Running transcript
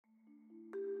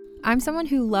I'm someone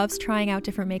who loves trying out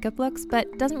different makeup looks,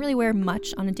 but doesn't really wear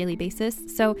much on a daily basis,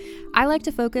 so I like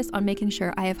to focus on making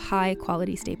sure I have high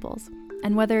quality staples.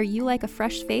 And whether you like a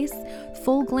fresh face,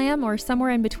 full glam, or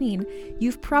somewhere in between,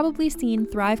 you've probably seen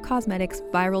Thrive Causemetics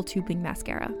Viral Tubing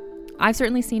Mascara. I've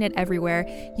certainly seen it everywhere.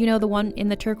 You know, the one in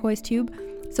the turquoise tube?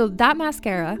 So that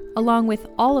mascara, along with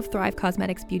all of Thrive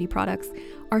Causemetics beauty products,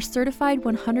 are certified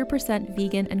 100%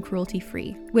 vegan and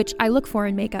cruelty-free, which I look for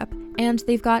in makeup, and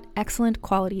they've got excellent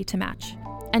quality to match.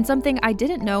 And something I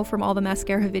didn't know from all the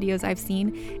mascara videos I've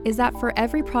seen is that for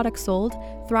every product sold,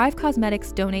 Thrive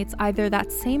Causemetics donates either that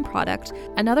same product,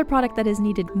 another product that is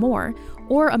needed more,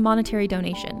 or a monetary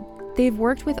donation. They've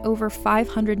worked with over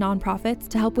 500 nonprofits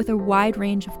to help with a wide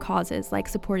range of causes like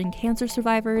supporting cancer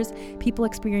survivors, people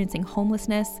experiencing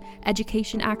homelessness,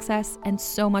 education access, and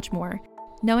so much more.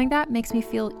 Knowing that makes me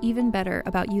feel even better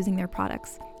about using their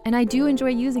products. And I do enjoy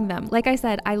using them. Like I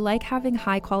said, I like having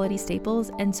high quality staples,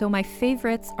 and so my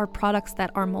favorites are products that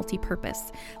are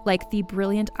multi-purpose, like the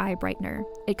Brilliant Eye Brightener.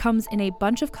 It comes in a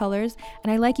bunch of colors,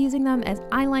 and I like using them as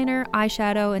eyeliner,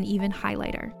 eyeshadow, and even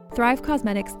highlighter. Thrive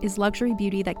Causemetics is luxury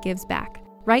beauty that gives back.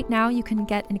 Right now, you can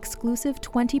get an exclusive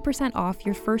 20% off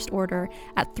your first order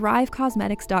at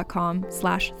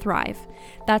thrivecausemetics.com/thrive.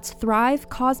 That's Thrive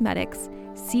Causemetics,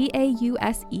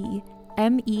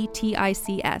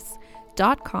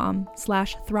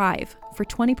 CAUSEMETICS.com/thrive for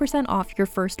 20% off your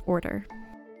first order.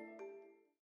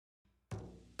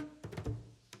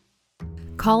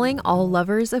 Calling all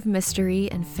lovers of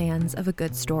mystery and fans of a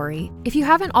good story. If you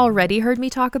haven't already heard me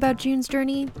talk about June's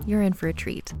Journey, you're in for a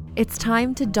treat. It's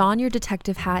time to don your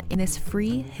detective hat in this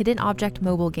free hidden object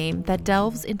mobile game that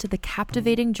delves into the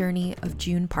captivating journey of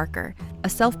June Parker, a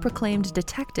self-proclaimed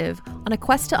detective on a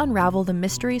quest to unravel the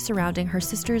mystery surrounding her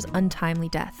sister's untimely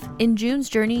death. In June's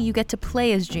Journey, you get to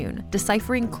play as June,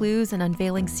 deciphering clues and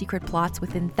unveiling secret plots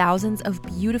within thousands of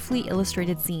beautifully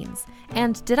illustrated scenes.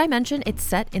 And did I mention it's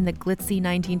set in the glitzy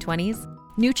 1920s?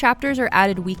 New chapters are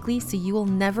added weekly, so you will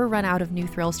never run out of new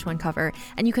thrills to uncover,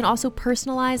 and you can also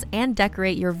personalize and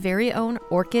decorate your very own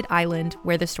Orchid Island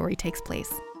where the story takes place.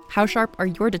 How sharp are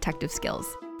your detective skills?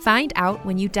 Find out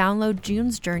when you download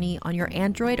June's Journey on your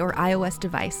Android or iOS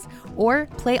device, or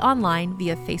play online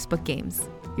via Facebook Games.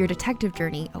 Your detective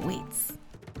journey awaits.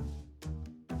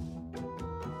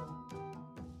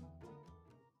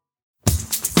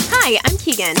 Hi, I'm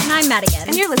Keegan. And I'm Madigan.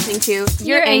 And you're listening to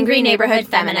Your Angry Neighborhood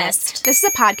Feminist. This is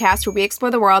a podcast where we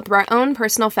explore the world through our own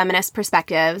personal feminist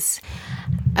perspectives.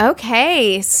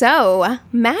 Okay, so,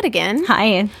 Madigan.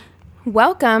 Hi.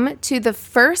 Welcome to the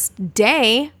first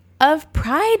day of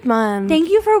Pride Month. Thank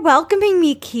you for welcoming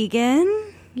me,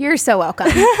 Keegan. You're so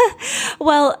welcome.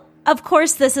 Well, of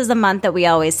course, this is a month that we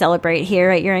always celebrate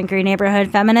here at Your Angry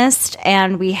Neighborhood Feminist,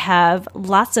 and we have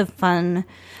lots of fun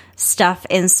stuff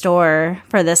in store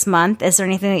for this month. Is there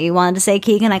anything that you wanted to say,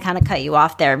 Keegan? I kind of cut you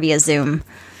off there via Zoom.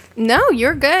 No,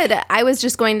 you're good. I was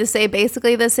just going to say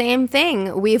basically the same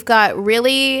thing. We've got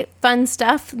really fun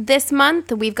stuff this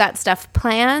month. We've got stuff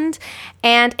planned,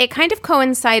 and it kind of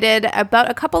coincided about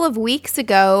a couple of weeks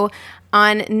ago.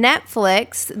 On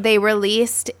Netflix, they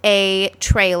released a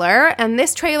trailer, and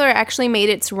this trailer actually made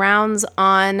its rounds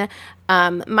on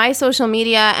my social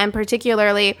media, and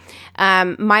particularly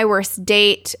My Worst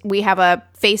Date. We have a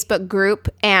Facebook group,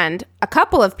 and a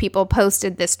couple of people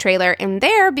posted this trailer in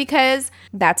there because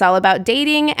that's all about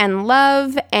dating and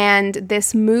love, and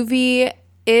this movie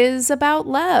is about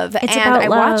love. I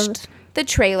watched the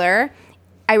trailer.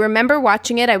 I remember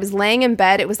watching it. I was laying in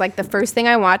bed. It was like the first thing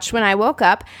I watched when I woke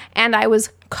up, and I was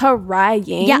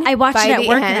crying. Yeah, I watched it at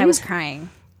work and I was crying.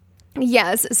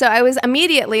 Yes. So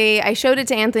I showed it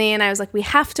to Anthony and I was like, we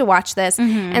have to watch this.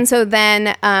 Mm-hmm. And so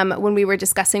then when we were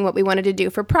discussing what we wanted to do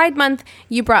for Pride Month,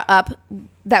 you brought up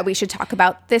that we should talk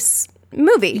about this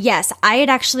movie. Yes.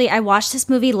 I watched this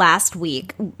movie last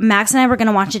week. Max and I were going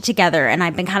to watch it together, and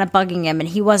I've been kind of bugging him, and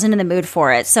he wasn't in the mood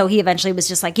for it. So he eventually was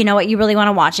just like, you know what? You really want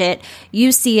to watch it.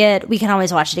 You see it. We can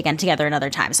always watch it again together another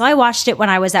time. So I watched it when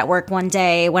I was at work one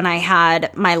day when I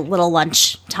had my little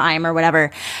lunch time or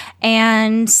whatever.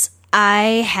 And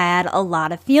I had a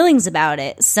lot of feelings about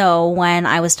it. So when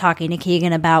I was talking to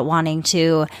Keegan about wanting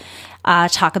to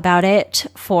talk about it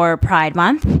for Pride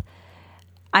Month,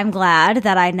 I'm glad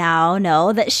that I now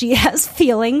know that she has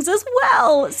feelings as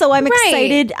well. So I'm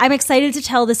excited. I'm excited to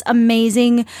tell this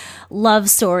amazing love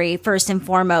story first and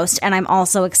foremost. And I'm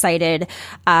also excited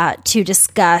to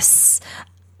discuss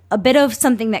a bit of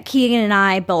something that Keegan and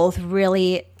I both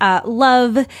really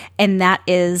love, and that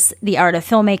is the art of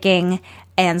filmmaking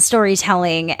and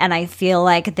storytelling. And I feel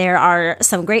like there are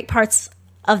some great parts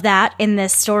of that in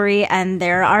this story, and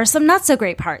there are some not so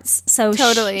great parts. So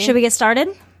totally. Should we get started?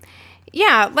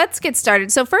 Yeah, let's get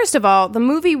started. So first of all, the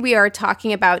movie we are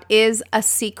talking about is A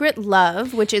Secret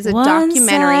Love, which is a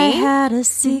documentary. I had a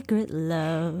secret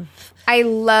love. I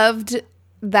loved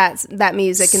that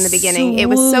music in the beginning. It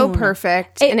was so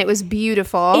perfect and it was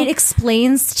beautiful. It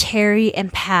explains Terry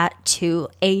and Pat to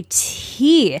a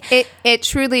T. It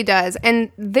truly does.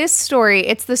 And this story,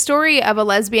 it's the story of a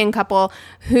lesbian couple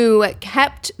who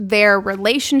kept their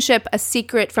relationship a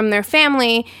secret from their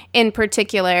family in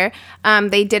particular.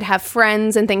 They did have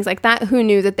friends and things like that who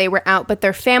knew that they were out, but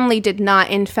their family did not.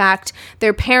 In fact,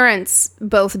 their parents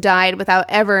both died without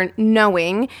ever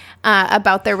knowing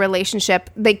about their relationship.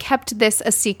 They kept this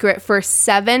a secret for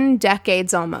 7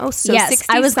 decades almost. So yes,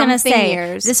 I was going to say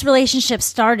years. This relationship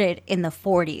started in the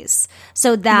 40s.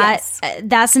 So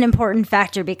that's an important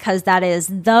factor because that is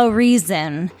the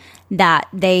reason that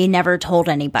they never told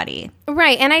anybody.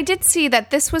 Right. And I did see that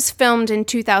this was filmed in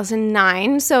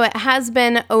 2009. So it has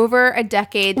been over a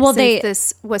decade since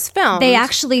this was filmed. They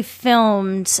actually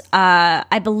filmed,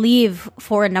 I believe,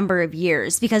 for a number of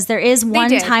years because there is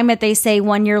one time that they say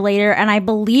 1 year later. And I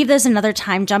believe there's another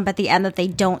time jump at the end that they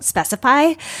don't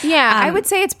specify. Yeah, I would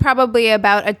say it's probably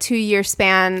about a 2-year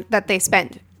span that they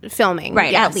spent filming.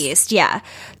 Right, yes. At least, yeah.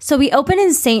 So we open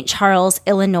in St. Charles,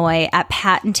 Illinois at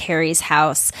Pat and Terry's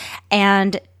house,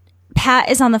 and Pat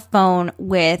is on the phone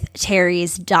with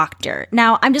Terry's doctor.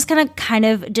 Now, I'm just going to kind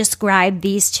of describe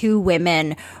these two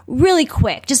women really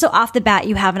quick, just so off the bat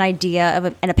you have an idea of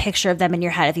and a picture of them in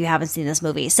your head if you haven't seen this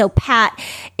movie. So Pat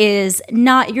is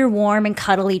not your warm and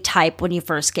cuddly type when you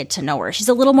first get to know her. She's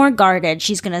a little more guarded.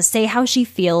 She's going to say how she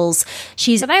feels.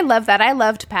 But I love that. I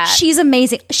loved Pat. She's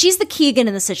amazing. She's the Keegan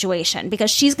in the situation because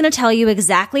she's going to tell you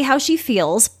exactly how she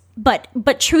feels.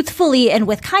 But truthfully and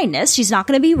with kindness, she's not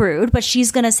going to be rude, but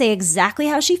she's going to say exactly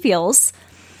how she feels.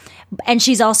 And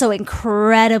she's also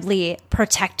incredibly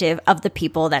protective of the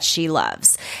people that she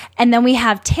loves. And then we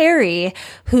have Terry,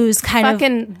 who's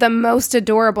fucking the most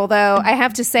adorable, though. I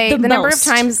have to say, the number of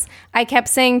times I kept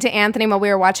saying to Anthony while we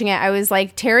were watching it, I was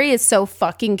like, Terry is so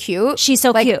fucking cute. She's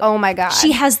so cute. Oh my God.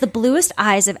 She has the bluest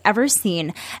eyes I've ever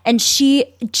seen. And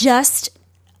she just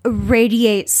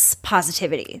radiates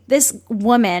positivity. This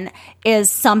woman is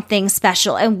something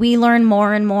special, and we learn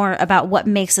more and more about what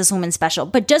makes this woman special.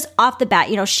 But just off the bat,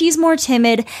 she's more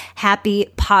timid, happy,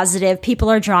 positive. People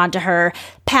are drawn to her.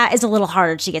 Pat is a little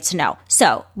harder to get to know.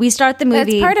 So we start the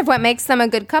movie. That's part of what makes them a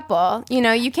good couple.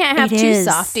 You can't have two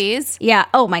softies. Yeah.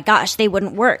 Oh my gosh, they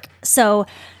wouldn't work. So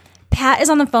Pat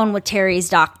is on the phone with Terry's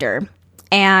doctor.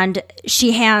 And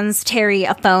she hands Terry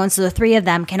a phone so the three of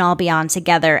them can all be on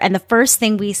together. And the first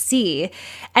thing we see,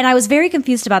 and I was very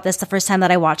confused about this the first time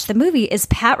that I watched the movie, is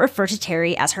Pat referred to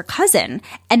Terry as her cousin.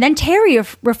 And then Terry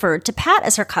referred to Pat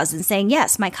as her cousin, saying,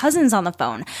 yes, my cousin's on the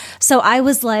phone. So I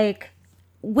was like,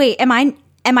 wait, am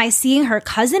I seeing her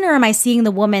cousin or am I seeing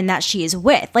the woman that she is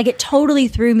with? Like, it totally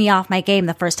threw me off my game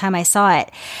the first time I saw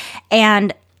it.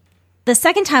 And the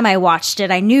second time I watched it,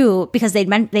 I knew, because they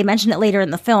mentioned it later in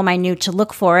the film, I knew to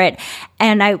look for it.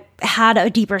 And I had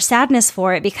a deeper sadness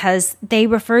for it because they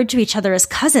referred to each other as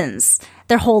cousins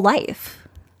their whole life.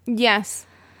 Yes.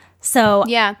 So,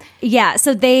 yeah.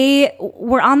 So they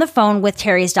were on the phone with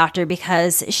Terry's doctor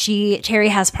because Terry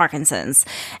has Parkinson's.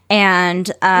 And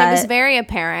it was very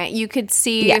apparent. You could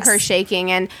see her shaking.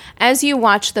 And as you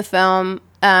watch the film,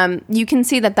 you can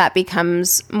see that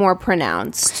becomes more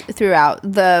pronounced throughout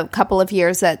the couple of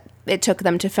years that it took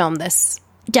them to film this.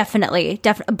 Definitely.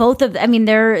 Both of,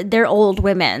 they're old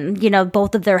women.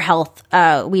 Both of their health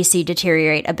we see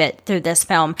deteriorate a bit through this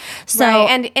film. So,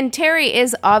 right. And Terry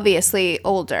is obviously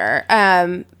older.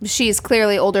 She's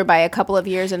clearly older by a couple of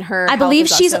years, and her I believe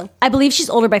she's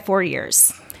older by 4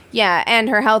 years. Yeah, and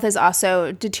her health is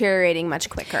also deteriorating much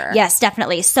quicker. Yes,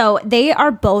 definitely. So they are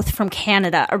both from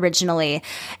Canada originally,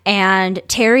 and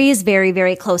Terry is very,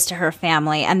 very close to her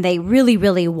family, and they really,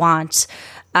 really want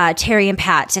Terry and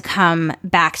Pat to come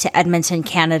back to Edmonton,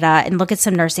 Canada, and look at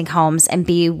some nursing homes and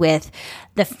be with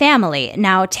the family.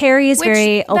 Now, Terry is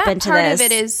very open to this. That part of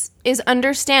it is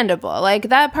understandable. Like,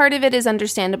 that part of it is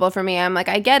understandable for me. I'm like,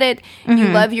 I get it. Mm-hmm. You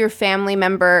love your family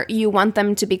member. You want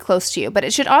them to be close to you. But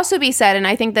it should also be said, and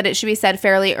I think that it should be said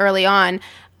fairly early on,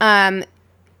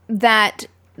 that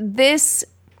the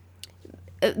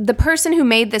person who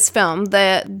made this film,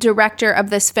 the director of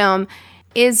this film,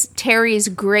 is Terry's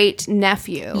great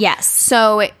nephew. Yes.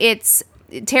 So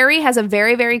Terry has a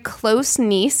very, very close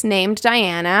niece named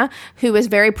Diana, who is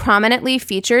very prominently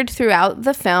featured throughout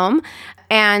the film.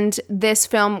 And this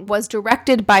film was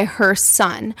directed by her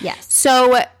son. Yes.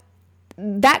 So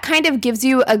that kind of gives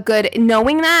you a good,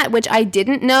 knowing that, which I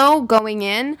didn't know going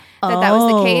in, that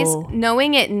was the case.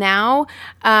 Knowing it now,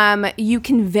 you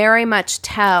can very much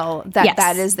tell that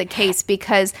that is the case,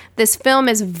 because this film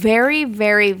is very,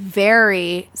 very,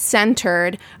 very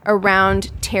centered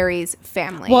around Terry's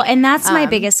family. Well, and that's my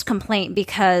biggest complaint,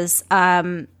 because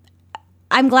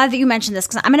I'm glad that you mentioned this,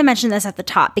 because I'm going to mention this at the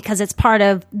top because it's part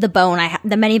of the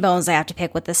the many bones I have to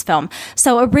pick with this film.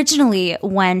 So originally,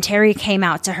 when Terry came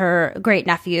out to her great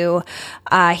nephew,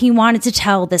 he wanted to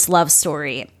tell this love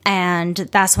story. And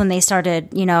that's when they started,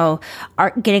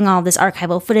 getting all this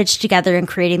archival footage together and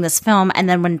creating this film. And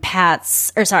then when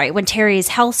when Terry's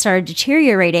health started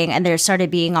deteriorating and there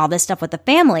started being all this stuff with the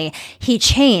family, he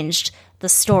changed the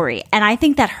story. And I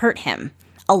think that hurt him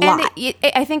a lot.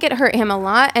 I think it hurt him a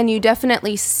lot, and you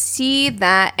definitely see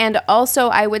that. And also,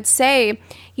 I would say,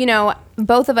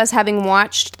 both of us having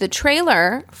watched the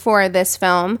trailer for this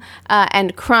film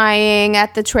and crying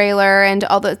at the trailer and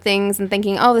all the things and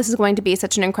thinking, oh, this is going to be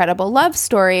such an incredible love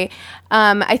story,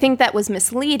 I think that was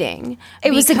misleading.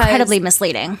 It was incredibly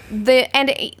misleading.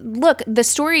 The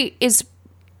story is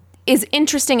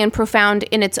interesting and profound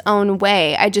in its own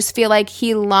way. I just feel like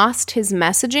he lost his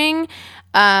messaging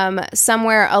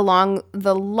somewhere along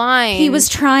the line. He was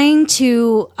trying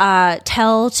to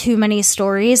tell too many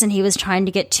stories, and he was trying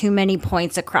to get too many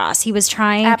points across. He was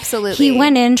trying... Absolutely. He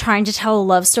went in trying to tell a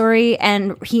love story,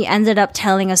 and he ended up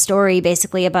telling a story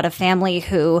basically about a family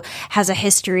who has a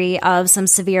history of some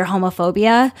severe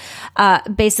homophobia,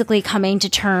 basically coming to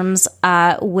terms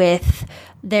with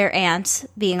their aunt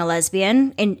being a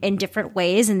lesbian in different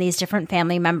ways, and these different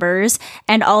family members,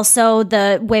 and also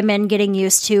the women getting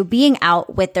used to being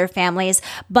out with their families.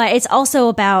 But it's also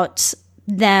about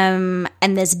them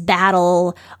and this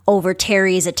battle over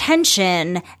Terry's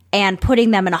attention and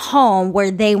putting them in a home where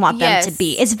they want them to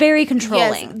be. It's very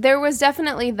controlling. Yes, there was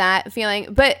definitely that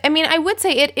feeling. But I mean, I would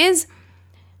say it is...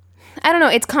 I don't know,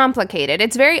 it's complicated.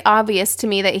 It's very obvious to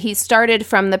me that he started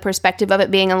from the perspective of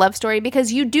it being a love story,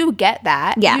 because you do get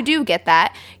that. Yeah. You do get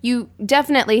that. You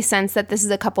definitely sense that this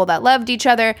is a couple that loved each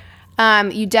other.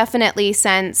 You definitely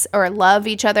sense or love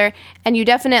each other. And you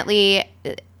definitely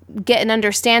get an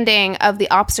understanding of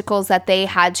the obstacles that they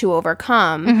had to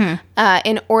overcome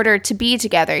in order to be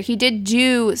together. He did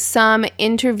do some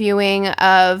interviewing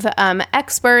of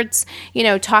experts,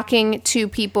 talking to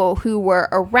people who were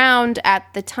around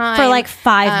at the time. For like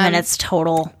 5 minutes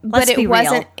total. But it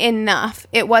wasn't enough.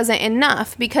 It wasn't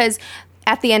enough, because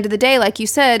at the end of the day, like you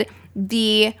said,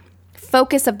 the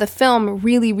focus of the film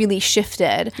really, really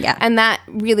shifted. Yeah. And that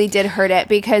really did hurt it,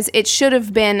 because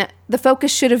the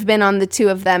focus should have been on the two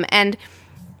of them, and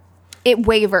it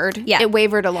wavered. Yeah. It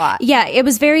wavered a lot. Yeah, it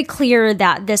was very clear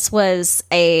that this was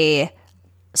a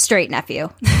straight nephew.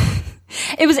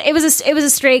 It was a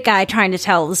straight guy trying to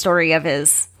tell the story of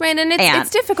his right, and it's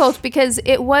difficult because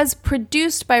it was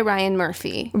produced by Ryan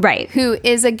Murphy, right, who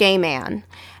is a gay man.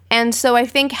 And so I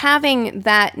think having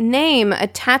that name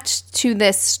attached to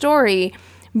this story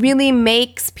really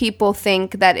makes people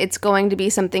think that it's going to be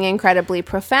something incrember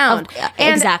profound.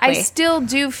 And exactly. I still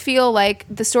do feel like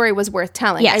the story was worth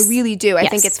telling. Yes. I really do. I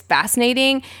think it's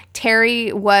fascinating.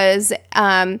 Terry was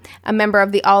a member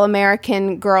of the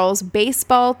All-American girls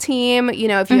baseball team. If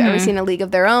you've ever seen A League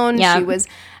of Their Own, she was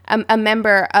a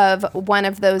member of one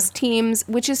of those teams,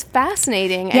 which is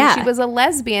fascinating. And she was a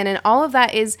lesbian, and all of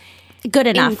that is... good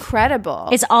enough. Incredible.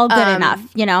 It's all good enough,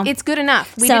 It's good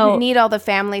enough. We didn't need all the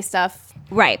family stuff.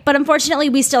 Right. But unfortunately,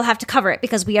 we still have to cover it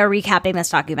because we are recapping this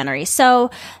documentary.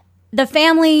 So the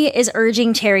family is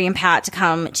urging Terry and Pat to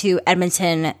come to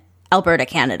Edmonton, Alberta,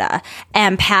 Canada.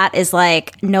 And Pat is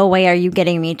like, no way are you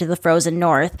getting me to the frozen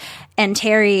north. And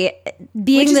Terry,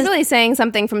 which is really saying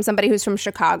something from somebody who's from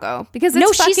Chicago, because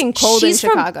it's fucking cold in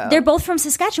Chicago. They're both from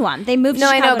Saskatchewan. They moved to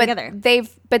Chicago together.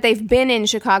 They've been in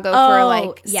Chicago for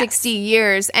like 60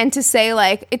 years, and to say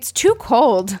like it's too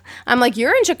cold, I'm like,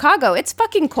 you're in Chicago. It's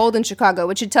fucking cold in Chicago,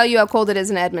 which should tell you how cold it is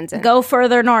in Edmonton. Go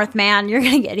further north, man. You're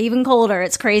gonna get even colder.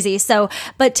 It's crazy. So,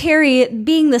 but Terry,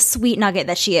 being the sweet nugget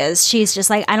that she is, she's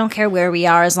just like, I don't care where we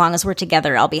are, as long as we're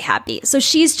together, I'll be happy. So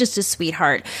she's just a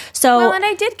sweetheart. So, and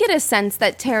I did get a sense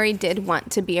that Terry did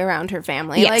want to be around her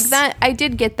family. Yes. Like that, I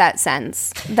did get that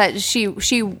sense that she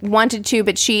wanted to,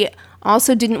 but she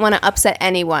also didn't want to upset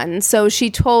anyone. So she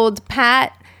told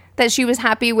Pat that she was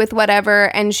happy with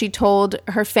whatever, and she told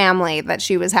her family that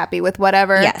she was happy with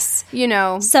whatever. Yes.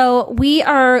 So we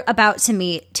are about to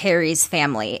meet Terry's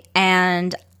family,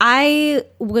 and I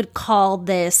would call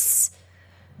this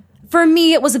for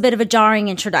me, it was a bit of a jarring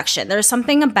introduction. There's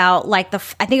something about I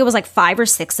think it was like 5 or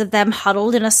 6 of them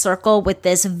huddled in a circle with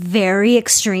this very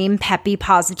extreme peppy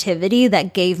positivity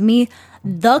that gave me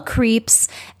the creeps.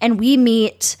 And we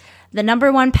meet the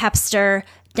number one pepster,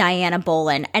 Diana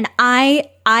Bolin. And I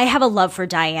have a love for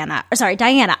Diana.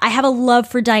 I have a love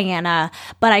for Diana,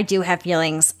 but I do have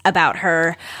feelings about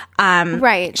her.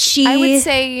 Right. I would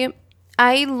say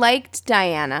I liked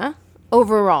Diana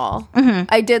overall.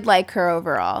 I did like her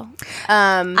overall.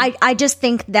 I just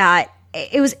think that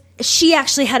she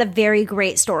actually had a very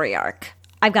great story arc,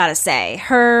 I've got to say.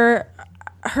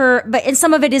 And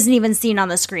some of it isn't even seen on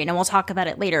the screen, and we'll talk about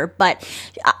it later. But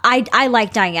I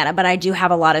like Diana, but I do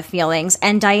have a lot of feelings.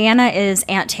 And Diana is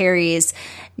Aunt Terry's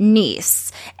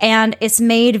niece. And it's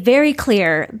made very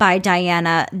clear by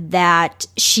Diana that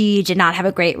she did not have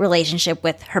a great relationship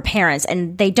with her parents.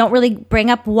 And they don't really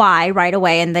bring up why right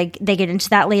away. And they get into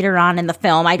that later on in the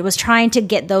film. I was trying to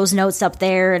get those notes up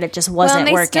there, and it just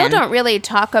wasn't working. Still don't really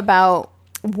talk about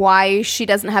why she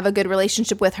doesn't have a good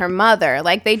relationship with her mother.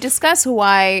 Like, they discuss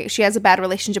why she has a bad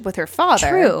relationship with her father.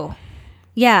 True.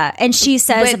 Yeah, and she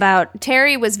says about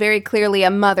Terry was very clearly a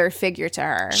mother figure to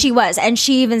her. She was, and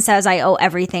she even says, I owe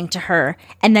everything to her.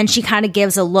 And then she kind of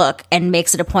gives a look and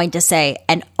makes it a point to say,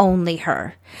 and only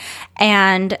her.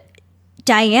 And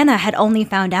Diana had only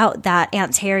found out that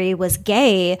Aunt Terry was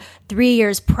gay 3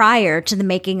 years prior to the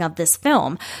making of this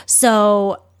film.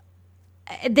 So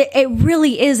it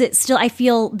really is. It's still, I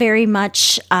feel very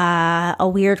much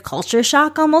a weird culture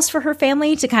shock almost for her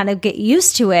family to kind of get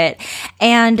used to it.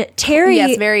 And Terry,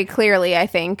 yes, very clearly, I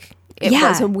think it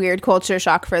was a weird culture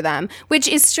shock for them, which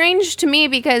is strange to me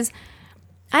because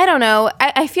I don't know.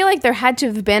 I feel like there had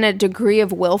to have been a degree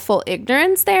of willful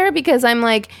ignorance there, because I'm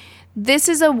like, this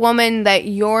is a woman that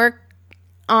your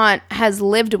aunt has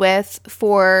lived with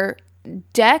for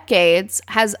decades,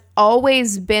 has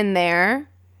always been there.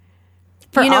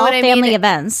 For all family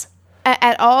events.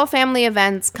 At all family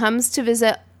events, comes to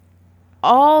visit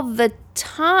all the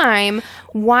time.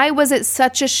 Why was it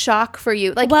such a shock for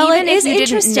you? Like, well, even it if is you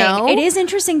interesting. Didn't know, it is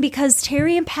interesting because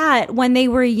Terry and Pat, when they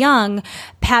were young,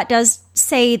 Pat does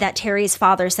say that Terry's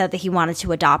father said that he wanted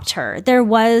to adopt her. There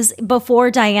was,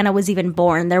 before Diana was even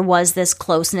born, there was this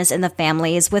closeness in the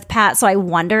families with Pat. So I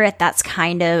wonder if that's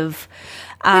kind of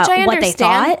what they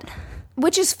thought.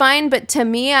 Which is fine, but to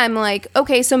me, I'm like,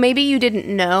 okay, so maybe you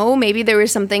didn't know. Maybe there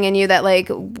was something in you that, like,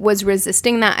 was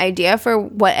resisting that idea for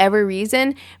whatever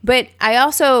reason. But I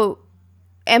also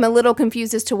am a little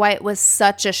confused as to why it was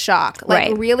such a shock. Like,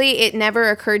 right. Really, it never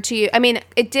occurred to you. I mean,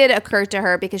 it did occur to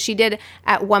her because she did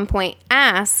at one point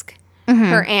ask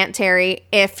her Aunt Terry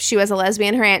if she was a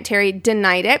lesbian. Her Aunt Terry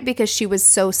denied it because she was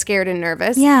so scared and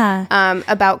nervous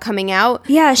about coming out.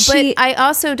 Yeah, but I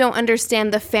also don't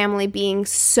understand the family being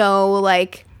so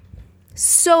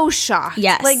shocked.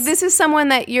 Yes. Like, this is someone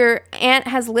that your aunt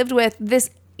has lived with.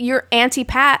 Your Auntie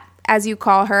Pat, as you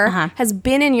call her, has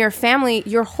been in your family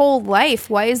your whole life.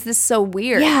 Why is this so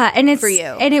weird? Yeah, and it's for you.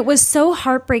 And it was so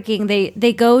heartbreaking.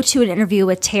 They go to an interview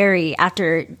with Terry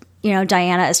after,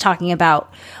 Diana is talking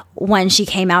about when she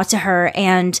came out to her,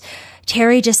 and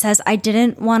Terry just says, I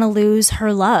didn't want to lose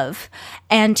her love.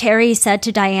 And Terry said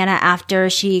to Diana after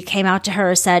she came out to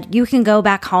her, said, you can go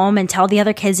back home and tell the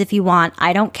other kids if you want.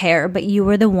 I don't care, but you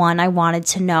were the one I wanted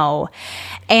to know.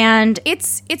 And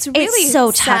it's really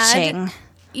so sad. touching.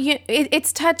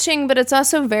 It's touching, but it's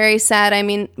also very sad. I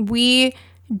mean, we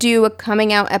do a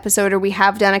coming out episode, or we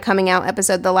have done a coming out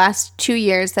episode the last 2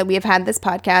 years that we have had this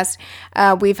podcast.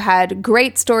 We've had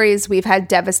great stories. We've had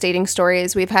devastating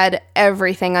stories. We've had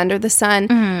everything under the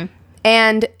sun.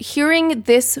 And hearing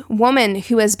this woman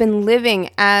who has been living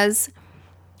as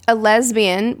a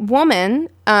lesbian woman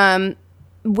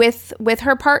with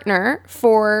her partner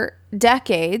for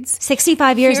decades.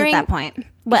 65 years at that point,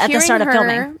 at the start of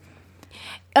filming.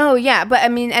 Oh, yeah. But I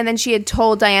mean, and then she had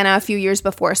told Diana a few years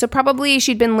before. So probably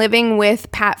she'd been living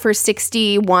with Pat for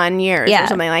 61 years or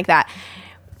something like that.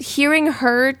 Hearing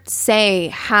her say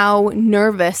how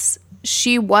nervous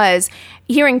she was,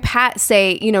 hearing Pat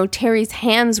say, Terry's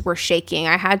hands were shaking.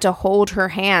 I had to hold her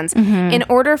hands in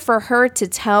order for her to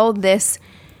tell this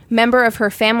member of her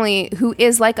family who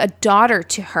is like a daughter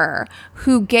to her,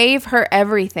 who gave her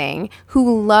everything,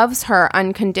 who loves her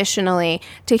unconditionally,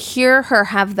 to hear her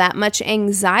have that much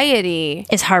anxiety.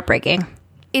 It's heartbreaking.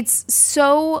 It's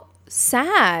so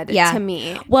sad to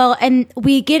me. Well, and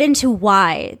we get into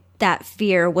why that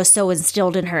fear was so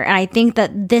instilled in her. And I think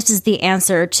that this is the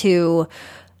answer to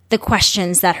the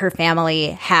questions that her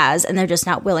family has, and they're just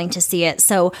not willing to see it.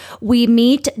 So we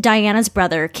meet Diana's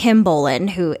brother, Kim Bolan,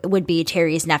 who would be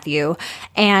Terry's nephew,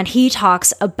 and he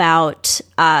talks about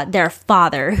their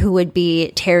father, who would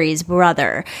be Terry's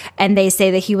brother. And they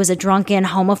say that he was a drunken,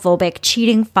 homophobic,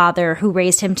 cheating father who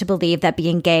raised him to believe that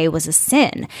being gay was a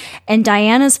sin. And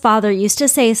Diana's father used to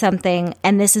say something,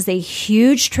 and this is a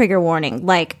huge trigger warning,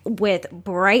 like with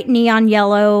bright neon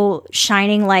yellow,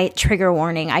 shining light trigger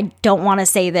warning. I don't want to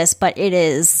say this, but it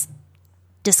is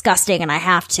disgusting and I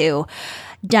have to.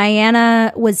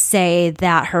 Diana would say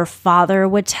that her father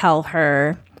would tell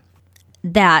her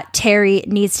that Terry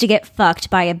needs to get fucked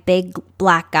by a big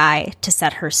black guy to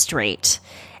set her straight.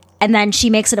 And then she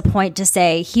makes it a point to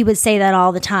say he would say that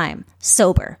all the time,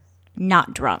 sober,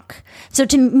 not drunk. So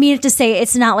to me, to say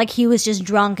it's not like he was just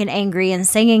drunk and angry and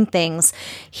saying things.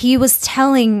 He was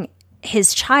telling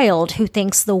his child, who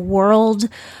thinks the world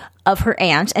of her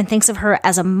aunt and thinks of her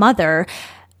as a mother,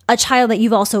 a child that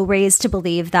you've also raised to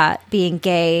believe that being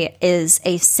gay is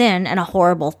a sin and a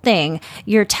horrible thing.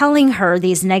 You're telling her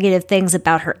these negative things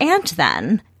about her aunt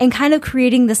then, and kind of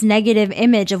creating this negative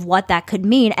image of what that could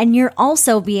mean. And you're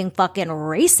also being fucking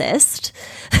racist.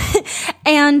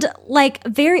 And like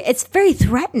it's very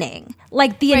threatening.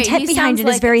 Like the intent behind it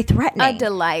is very threatening. A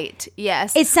delight,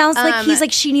 yes. It sounds like he's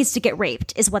like, she needs to get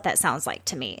raped, is what that sounds like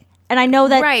to me. And I know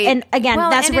that, and again,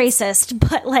 that's racist,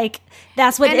 but like,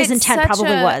 that's what his intent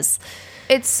probably was.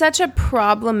 It's such a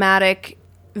problematic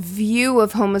view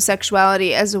of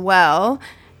homosexuality as well,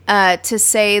 to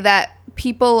say that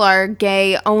people are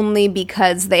gay only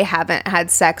because they haven't had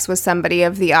sex with somebody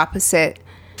of the opposite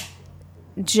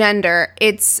gender.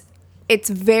 It's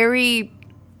very,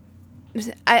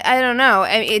 I don't know.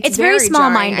 It's very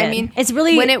small-minded. Jarring. I mean, it's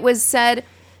really, when it was said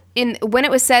in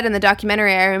the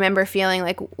documentary, I remember feeling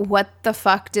like, what the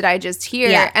fuck did I just hear?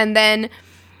 Yeah. And then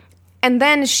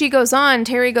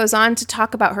Terry goes on to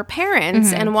talk about her parents.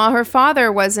 Mm-hmm. And while her father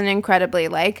was an incredibly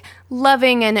like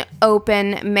loving and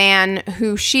open man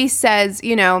who she says,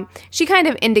 you know, she kind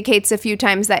of indicates a few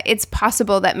times that it's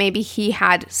possible that maybe he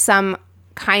had some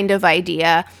kind of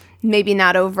idea, maybe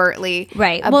not overtly,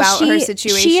 about her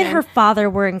situation. She and her father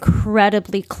were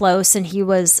incredibly close, and he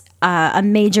was a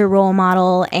major role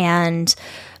model and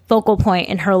focal point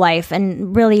in her life.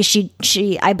 And really,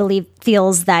 she I believe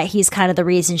feels that he's kind of the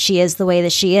reason she is the way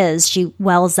that she is. She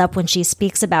wells up when she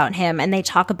speaks about him, and they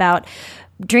talk about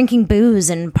drinking booze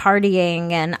and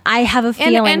partying, and I have a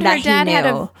feeling that he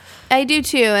knew. I do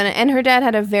too, and her dad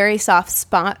had a very soft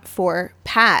spot for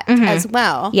Pat as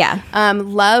well. Yeah.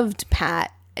 Loved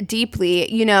Pat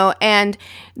deeply, you know. And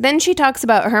then she talks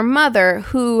about her mother,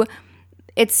 who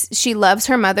she loves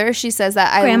her mother. She says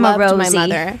that I loved my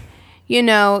mother. You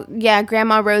know, yeah,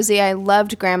 Grandma Rosie. I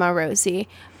loved Grandma Rosie,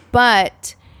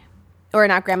 or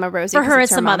not Grandma Rosie. For her,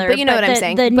 it's the mother. But you know what I'm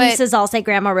saying. The nieces all say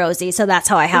Grandma Rosie, so that's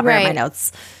how I have her in my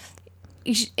notes.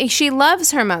 She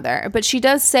loves her mother, but she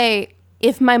does say,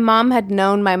 if my mom had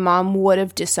known, my mom would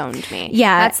have disowned me.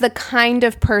 Yeah. That's the kind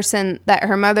of person that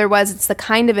her mother was. It's the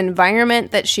kind of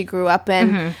environment that she grew up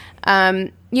in. Mm-hmm.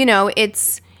 You know,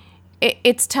 it's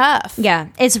tough. Yeah,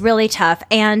 it's really tough.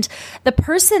 And the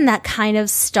person that kind of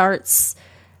starts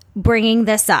bringing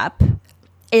this up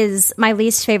is my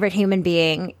least favorite human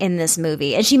being in this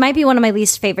movie. And she might be one of my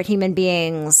least favorite human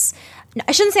beings.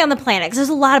 I shouldn't say on the planet, because there's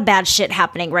a lot of bad shit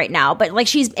happening right now, but like,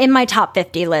 she's in my top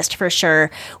 50 list for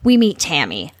sure. We meet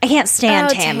Tammy. I can't stand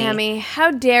Tammy. How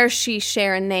dare she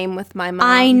share a name with my mom?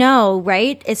 I know,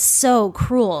 right? It's so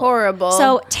cruel. Horrible.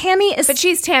 So Tammy is... But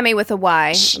she's Tammy with a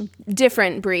Y.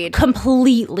 Different breed.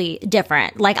 Completely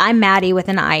different. Like, I'm Maddie with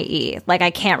an IE. Like, I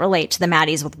can't relate to the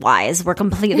Maddies with Ys. We're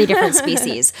completely different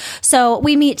species. So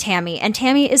we meet Tammy, and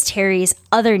Tammy is Terry's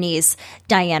other niece,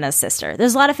 Diana's sister.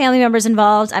 There's a lot of family members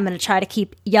involved. I'm going to try to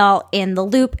keep y'all in the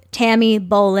loop. Tammy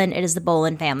Bolan, it is the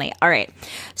Bolan family. All right.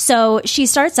 So she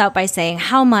starts out by saying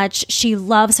how much she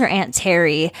loves her Aunt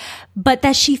Terry, but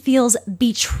that she feels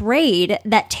betrayed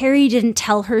that Terry didn't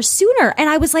tell her sooner. And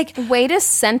I was like, way to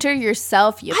center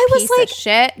yourself, you piece of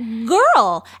shit.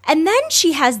 Girl. And then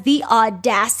she has the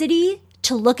audacity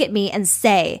to look at me and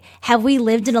say, have we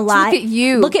lived in a lie? Look at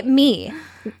you. Look at me.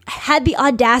 Had the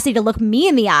audacity to look me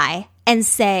in the eye and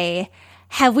say,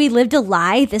 have we lived a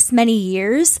lie this many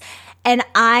years? And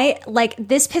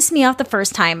this pissed me off the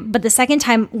first time, but the second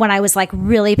time, when I was like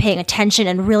really paying attention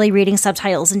and really reading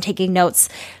subtitles and taking notes,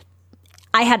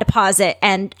 I had to pause it,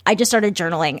 and I just started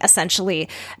journaling, essentially,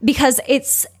 because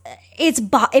it's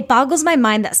it boggles my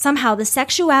mind that somehow the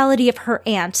sexuality of her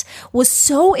aunt was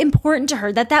so important to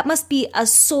her that must be a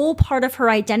sole part of her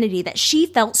identity, that she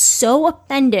felt so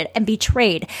offended and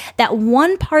betrayed that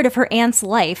one part of her aunt's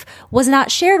life was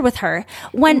not shared with her.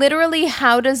 When literally,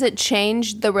 how does it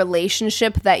change the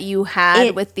relationship that you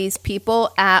had with these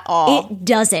people at all?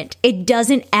 It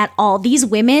doesn't at all. These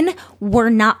women were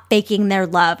not faking their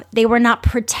love. They were not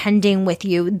pretending with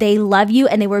you. They love you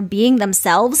and they were being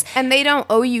themselves. And they don't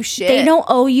owe you shit. They don't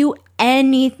owe you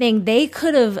anything. They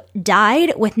could have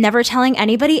died with never telling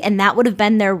anybody, and that would have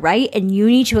been their right, and you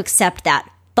need to accept that.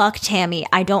 Fuck Tammy.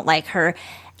 I don't like her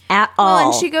at all.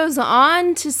 Well, and she goes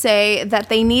on to say that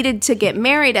they needed to get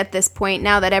married at this point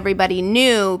now that everybody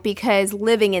knew, because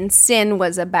living in sin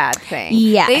was a bad thing.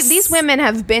 Yes. These women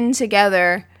have been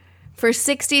together for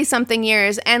 60-something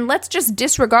years, and let's just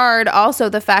disregard also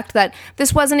the fact that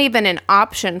this wasn't even an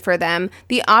option for them.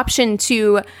 The option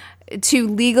to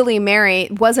legally marry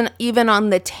wasn't even on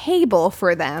the table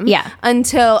for them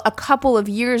until a couple of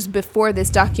years before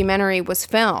this documentary was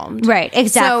filmed. Right,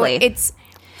 exactly. So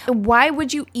why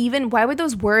would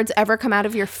those words ever come out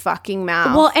of your fucking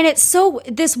mouth? Well, and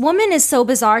this woman is so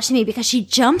bizarre to me because she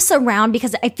jumps around,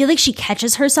 because I feel like she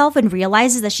catches herself and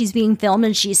realizes that she's being filmed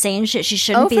and she's saying shit she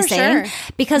shouldn't be saying. Sure.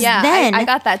 Because then I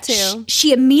got that too.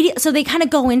 She immediately, so they kind of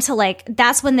go into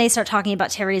that's when they start talking about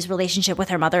Terry's relationship with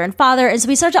her mother and father. And so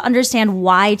we start to understand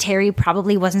why Terry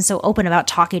probably wasn't so open about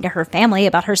talking to her family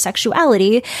about her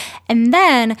sexuality. And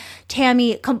then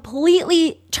Tammy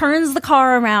completely turns the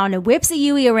car around and whips a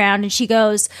Yui around, and she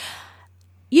goes,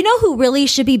 you know who really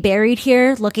should be buried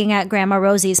here, looking at Grandma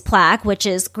Rosie's plaque, which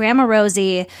is Grandma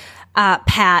Rosie,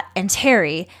 Pat, and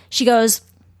Terry. She goes,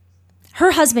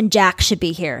 her husband Jack should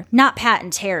be here, not Pat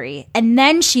and Terry. And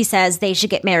then she says they should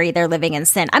get married, they're living in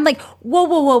sin. I'm like, whoa.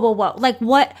 Like,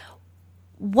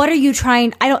 what are you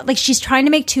trying? She's trying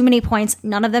to make too many points.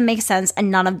 None of them make sense,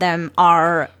 and none of them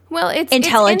are it's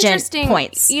intelligent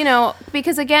points. You know,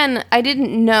 because again, I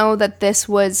didn't know that this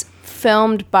was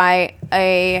filmed by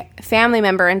a family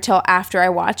member until after I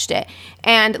watched it.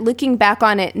 And looking back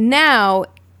on it now,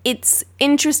 it's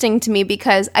interesting to me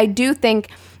because I do think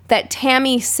that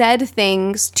Tammy said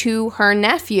things to her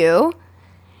nephew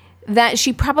that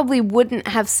she probably wouldn't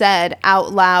have said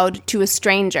out loud to a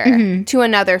stranger, to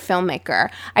another filmmaker.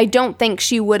 I don't think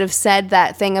she would have said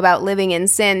that thing about living in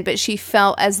sin, but she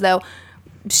felt as though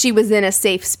she was in a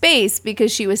safe space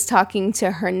because she was talking to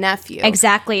her nephew.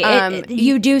 Exactly.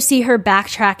 You do see her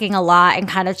backtracking a lot and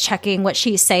kind of checking what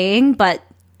she's saying, but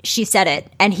she said it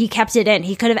and he kept it in.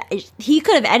 He could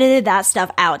have edited that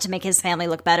stuff out to make his family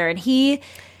look better, and he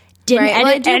didn't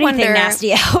edit anything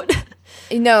nasty out.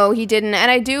 No, he didn't. And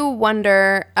I do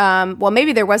wonder,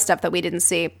 maybe there was stuff that we didn't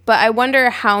see, but I wonder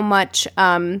how much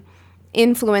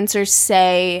influencers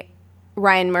say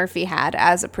Ryan Murphy had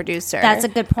as a producer. That's a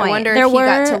good point. I wonder if he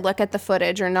got to look at the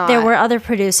footage or not. There were other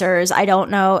producers. I don't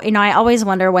know. You know, I always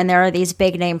wonder when there are these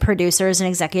big name producers and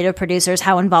executive producers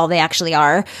how involved they actually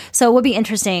are. So it would be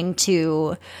interesting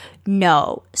to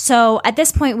know. So at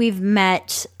this point, we've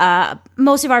met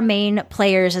most of our main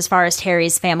players as far as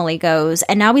Terry's family goes.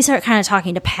 And now we start kind of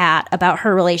talking to Pat about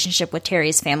her relationship with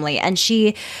Terry's family. And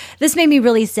this made me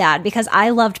really sad because I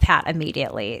loved Pat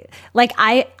immediately. Like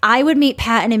I would meet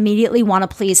Pat and immediately want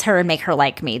to please her and make her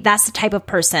like me. That's the type of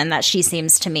person that she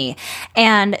seems to me.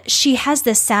 And she has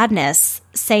this sadness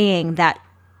saying that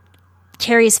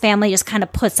Terry's family just kind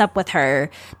of puts up with her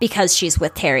because she's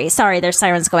with Terry. Sorry, there's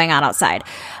sirens going on outside.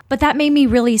 But that made me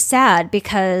really sad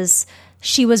because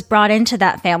she was brought into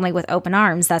that family with open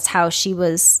arms. That's how she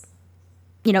was,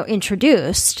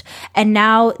 introduced. And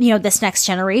now, this next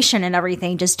generation and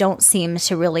everything just don't seem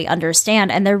to really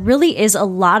understand. And there really is a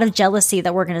lot of jealousy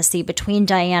that we're going to see between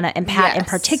Diana and Pat in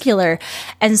particular.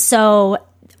 And so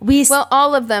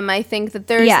all of them, I think that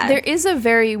there is a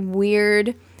very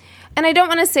weird... And I don't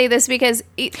want to say this because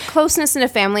closeness in a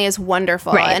family is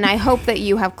wonderful. Right. And I hope that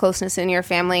you have closeness in your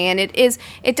family. And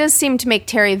it does seem to make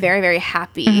Terry very, very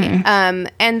happy. Mm-hmm.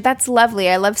 And that's lovely.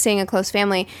 I love seeing a close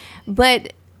family.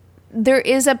 But there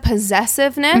is a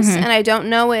possessiveness. Mm-hmm. And I don't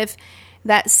know if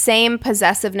that same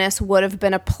possessiveness would have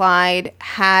been applied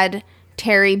had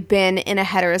Terry been in a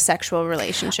heterosexual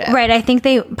relationship. Right. I think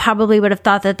they probably would have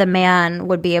thought that the man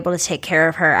would be able to take care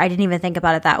of her. I didn't even think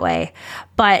about it that way.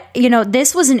 But,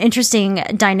 this was an interesting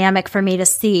dynamic for me to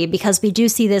see because we do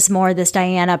see this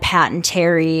Diana, Pat, and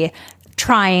Terry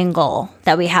triangle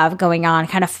that we have going on,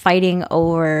 kind of fighting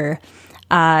over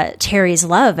Terry's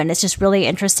love. And it's just really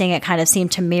interesting. It kind of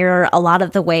seemed to mirror a lot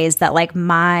of the ways that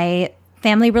my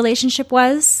family relationship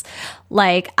was.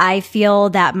 I feel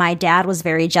that my dad was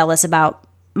very jealous about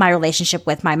my relationship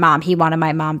with my mom. He wanted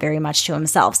my mom very much to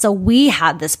himself. So we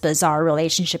had this bizarre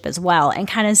relationship as well. And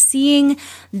kind of seeing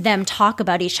them talk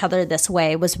about each other this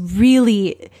way was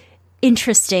really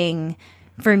interesting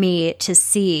for me to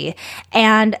see.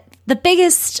 And the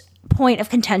biggest point of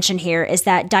contention here is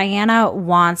that Diana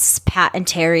wants Pat and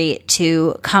Terry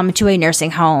to come to a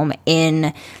nursing home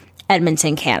in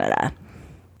Edmonton, Canada.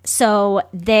 So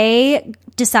they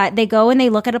decide, they go and they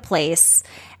look at a place,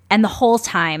 and the whole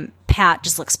time Pat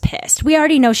just looks pissed. We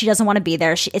already know she doesn't want to be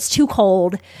there. It's too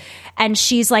cold. And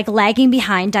she's like lagging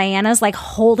behind. Diana's like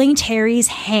holding Terry's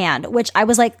hand, which I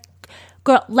was like,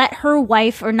 girl, let her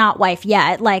wife or not wife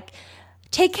yet, like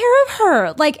take care of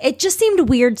her. Like it just seemed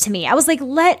weird to me. I was like,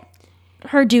 let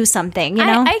her do something, you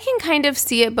know? I can kind of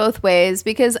see it both ways,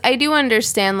 because I do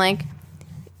understand, like,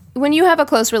 when you have a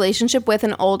close relationship with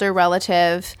an older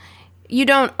relative, you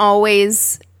don't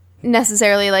always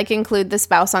necessarily like include the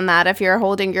spouse on that if you're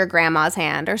holding your grandma's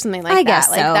hand or something like that. I guess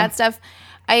so. Like that stuff.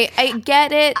 I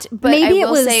get it, but maybe I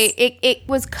will say it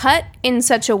was cut in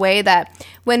such a way that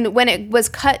when it was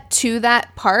cut to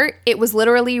that part, it was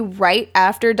literally right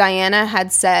after Diana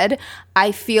had said,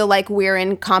 I feel like we're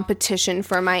in competition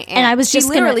for my aunt. And I was she just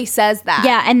literally says that.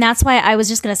 Yeah, and that's why I was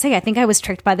just going to say, I think I was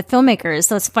tricked by the filmmakers.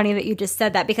 So it's funny that you just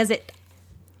said that, because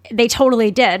they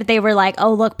totally did. They were like,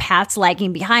 oh, look, Pat's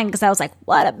lagging behind, because I was like,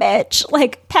 what a bitch.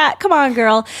 Like, Pat, come on,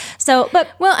 girl. So, but...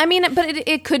 Well, I mean, but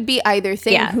it could be either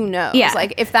thing. Yeah. Who knows? Yeah.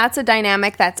 Like, if that's a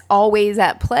dynamic that's always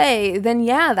at play, then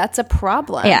yeah, that's a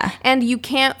problem. Yeah. And you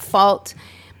can't fault...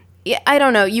 I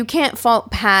don't know. You can't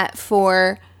fault Pat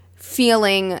for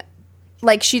feeling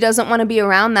like she doesn't want to be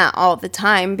around that all the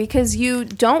time, because you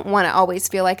don't want to always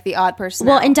feel like the odd person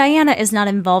Well, out. And Diana is not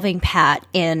involving Pat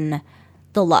in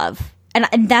the love.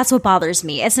 And that's what bothers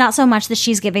me. It's not so much that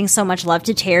she's giving so much love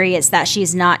to Terry, it's that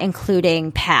she's not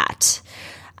including Pat.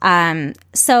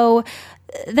 So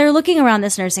they're looking around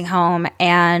this nursing home,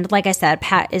 and like I said,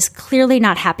 Pat is clearly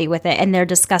not happy with it, and they're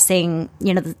discussing,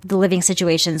 you know, the living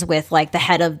situations with like the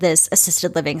head of this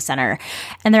assisted living center.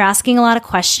 And they're asking a lot of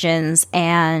questions,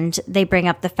 and they bring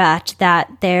up the fact that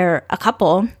they're a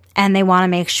couple, and they want to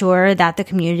make sure that the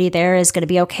community there is going to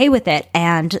be okay with it.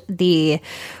 And the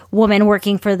woman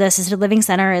working for the assisted living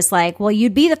center is like, well,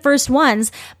 you'd be the first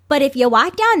ones, but if you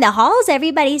walk down the halls,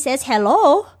 everybody says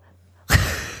hello.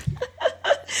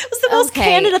 It was the most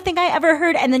Canada thing I ever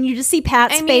heard. And then you just see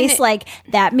Pat's face like,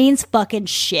 that means fucking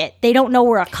shit. They don't know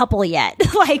we're a couple yet.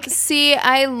 Like, see,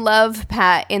 I love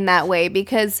Pat in that way,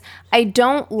 because I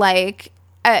don't like,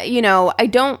 I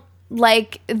don't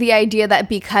like the idea that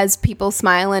because people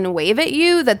smile and wave at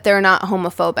you that they're not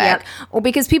homophobic. Yep. Well,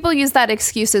 because people use that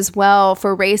excuse as well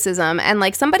for racism, and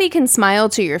like somebody can smile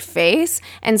to your face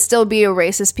and still be a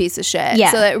racist piece of shit.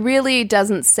 Yeah. So it really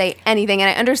doesn't say anything. And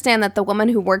I understand that the woman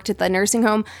who worked at the nursing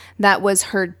home, that was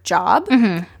her job,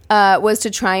 was to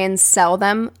try and sell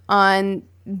them on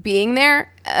being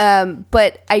there.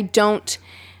 But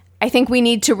I think we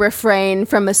need to refrain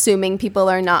from assuming people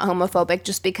are not homophobic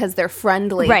just because they're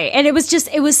friendly. Right. And it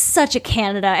was such a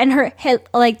Canada. And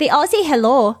like, they all say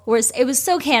hello. It was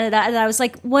so Canada. And I was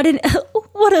like, what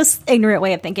a ignorant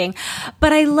way of thinking.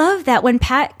 But I love that when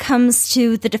Pat comes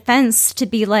to the defense to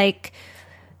be like,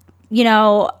 you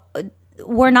know,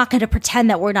 we're not going to pretend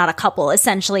that we're not a couple,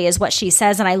 essentially, is what she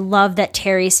says. And I love that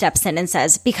Terry steps in and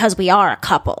says, because we are a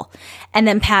couple. And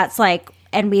then Pat's like,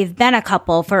 and we've been a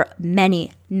couple for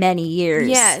many, many years.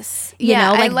 Yes. You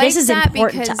know, like this is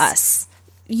important to us.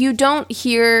 You don't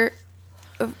hear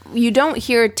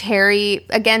Terry,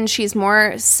 again, she's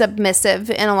more submissive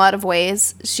in a lot of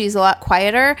ways. She's a lot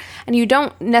quieter, and you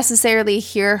don't necessarily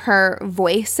hear her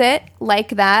voice it like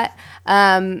that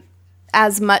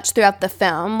as much throughout the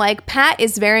film. Like, Pat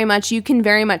is very much, you can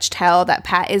very much tell that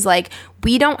Pat is like,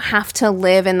 we don't have to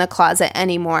live in the closet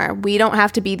anymore. We don't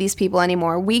have to be these people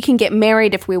anymore. We can get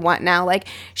married if we want now. Like,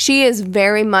 she is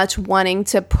very much wanting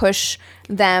to push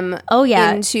them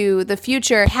into the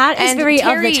future. Pat is very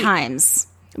of the times.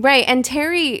 Right. And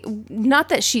Terry, not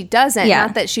that she doesn't,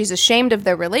 not that she's ashamed of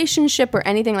their relationship or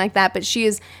anything like that, but she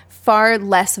is far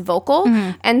less vocal.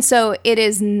 Mm-hmm. And so it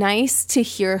is nice to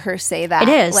hear her say that. It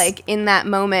is. Like, in that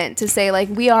moment, to say, like,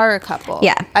 we are a couple.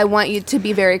 Yeah. I want you to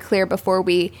be very clear before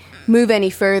we move any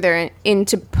further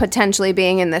into potentially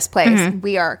being in this place. Mm-hmm.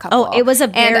 We are a couple. Oh, it was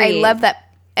and I love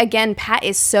that, again, Pat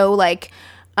is so, like,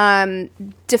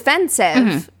 defensive.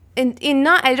 Mm-hmm. In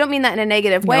not, I don't mean that in a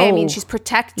negative way. No. I mean, she's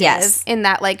protective in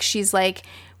that, like, she's like,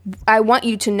 I want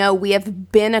you to know we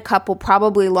have been a couple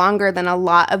probably longer than a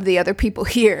lot of the other people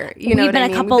here. You know, we've been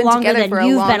a couple longer than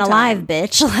you've been alive,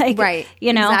 bitch. Like, right,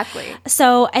 you know, exactly.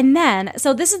 So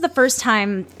this is the first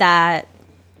time that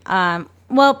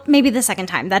well, maybe the second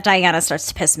time, that Diana starts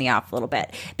to piss me off a little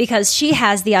bit because she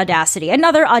has the audacity,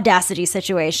 another audacity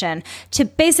situation, to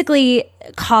basically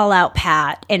call out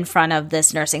Pat in front of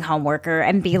this nursing home worker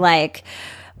and be like,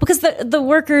 because the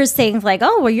worker is saying like,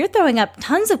 oh, well, you're throwing up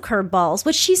tons of curveballs,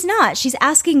 which she's not. She's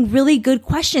asking really good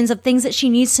questions of things that she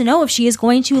needs to know if she is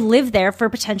going to live there for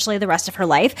potentially the rest of her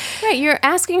life. Right. You're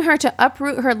asking her to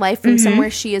uproot her life from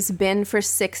somewhere she has been for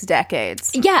 6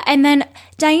 decades. Yeah. And then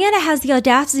Diana has the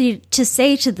audacity to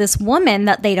say to this woman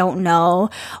that they don't know,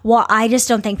 well, I just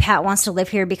don't think Pat wants to live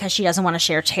here because she doesn't want to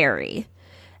share Terry.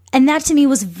 And that to me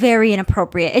was very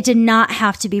inappropriate. It did not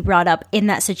have to be brought up in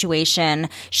that situation.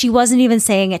 She wasn't even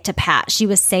saying it to Pat. She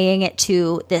was saying it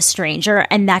to this stranger.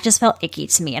 And that just felt icky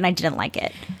to me. And I didn't like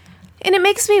it. And it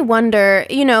makes me wonder,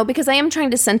 because I am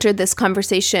trying to center this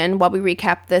conversation while we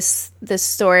recap this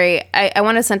story. I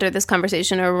want to center this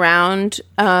conversation around,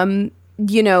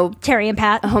 Terry and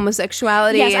Pat.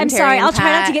 Homosexuality. Yes, and I'm Terry sorry. and I'll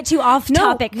try not to get too off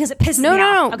topic because it pisses me off.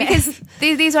 No, Okay. because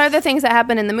these are the things that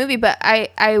happen in the movie. But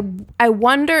I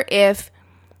wonder if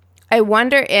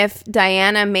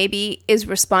Diana maybe is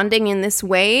responding in this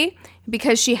way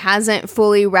because she hasn't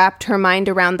fully wrapped her mind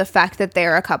around the fact that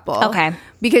they're a couple. Okay.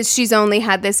 Because she's only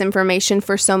had this information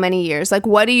for so many years. Like,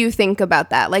 what do you think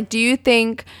about that? Like, do you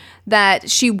think that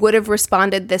she would have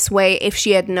responded this way if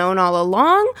she had known all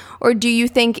along? Or do you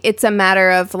think it's a matter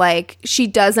of, like, she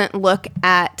doesn't look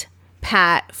at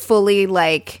Pat fully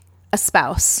like a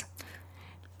spouse?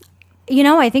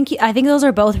 I think those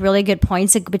are both really good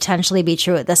points that could potentially be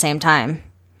true at the same time.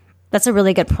 That's a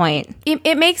really good point.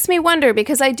 It makes me wonder,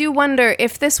 because I do wonder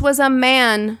if this was a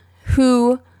man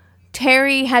who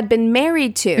Terry had been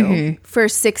married to for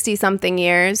 60-something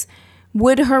years,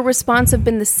 would her response have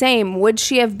been the same? Would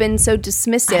she have been so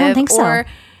dismissive? I don't think so.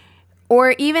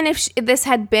 Or even if this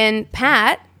had been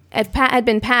Pat, if Pat had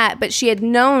been Pat, but she had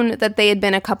known that they had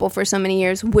been a couple for so many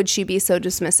years, would she be so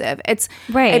dismissive? It's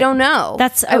right. I don't know.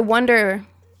 I wonder.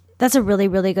 That's a really,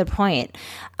 really good point.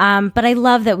 But I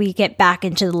love that we get back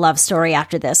into the love story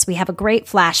after this. We have a great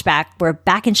flashback. We're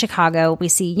back in Chicago. We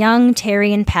see young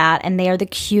Terry and Pat, and they are the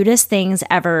cutest things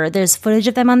ever. There's footage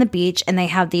of them on the beach, and they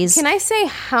have these... Can I say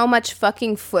how much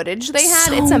fucking footage they had?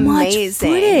 So it's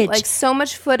amazing. much footage. Like, so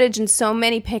much footage and so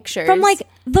many pictures. From, like,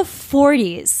 the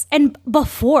 40s and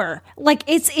before. Like,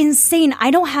 it's insane.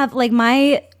 I don't have... Like,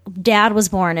 my dad was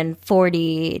born in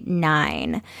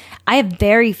 49. I have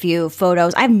very few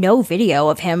photos. I have no video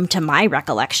of him to my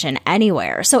recollection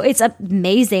anywhere. So it's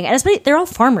amazing. And especially, they're all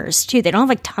farmers too. They don't have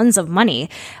like tons of money,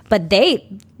 but they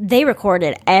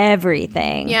recorded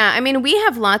everything. Yeah. I mean, we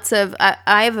have lots of,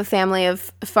 I have a family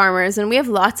of farmers and we have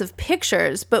lots of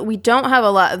pictures, but we don't have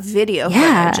a lot of video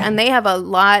footage. And they have a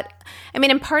lot. I mean,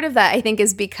 and part of that I think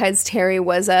is because Terry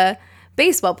was a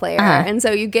baseball player, and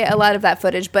so you get a lot of that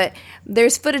footage, but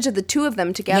there's footage of the two of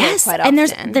them together quite often.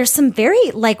 And there's some very,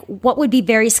 like, what would be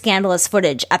very scandalous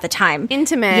footage at the time.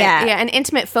 Intimate, and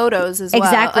intimate photos as well.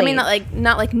 Exactly. I mean,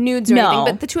 not like nudes or anything,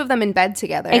 but the two of them in bed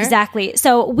together. Exactly.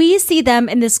 So we see them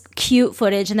in this cute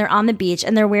footage, and they're on the beach,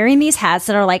 and they're wearing these hats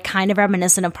that are, like, kind of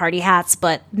reminiscent of party hats,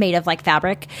 but made of, like,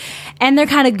 fabric. And they're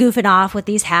kind of goofing off with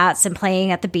these hats and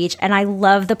playing at the beach, and I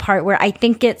love the part where I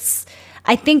think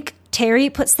Terry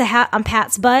puts the hat on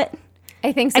Pat's butt.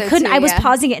 I think so. I was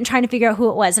pausing it and trying to figure out who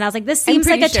it was, and I was like, "This seems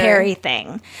like a Terry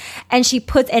thing." And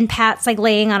and Pat's like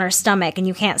laying on her stomach, and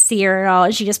you can't see her at all.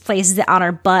 And she just places it on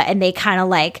her butt, and they kind of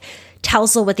like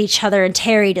tussle with each other. And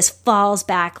Terry just falls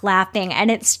back laughing,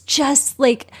 and it's just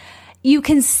like you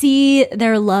can see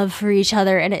their love for each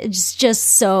other, and it's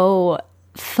just so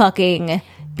fucking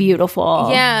beautiful.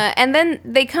 Yeah, and then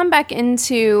they come back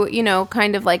into,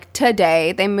 kind of like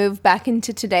today. They move back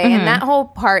into today, and that whole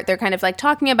part, they're kind of like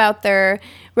talking about their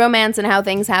romance and how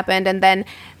things happened, and then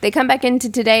they come back into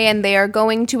today, and they are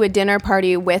going to a dinner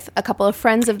party with a couple of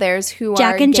friends of theirs who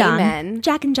are gay men.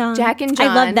 Jack and John.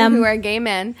 I love them. Who are gay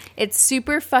men. It's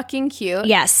super fucking cute.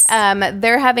 Yes.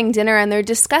 They're having dinner, and they're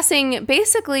discussing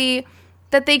basically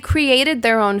that they created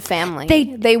their own family.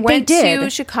 They went to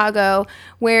Chicago,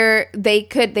 where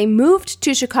they moved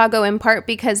to Chicago in part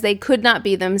because they could not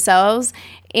be themselves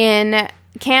in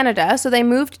Canada. So they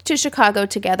moved to Chicago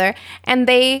together, and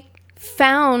they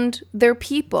found their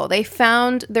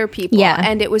people. Yeah.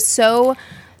 And it was so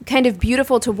kind of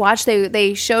beautiful to watch.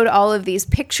 They showed all of these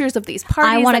pictures of these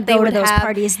parties. I want to go to those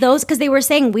parties. Those, because they were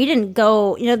saying we didn't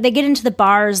go. They get into the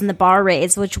bars and the bar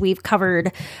raids, which we've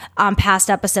covered on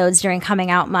past episodes during Coming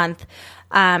Out Month.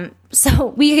 So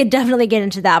we could definitely get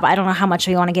into that, but I don't know how much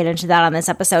we want to get into that on this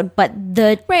episode. But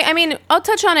right. I mean, I'll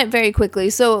touch on it very quickly.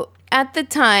 So at the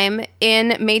time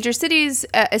in major cities,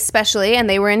 especially, and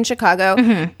they were in Chicago,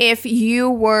 if you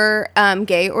were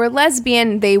gay or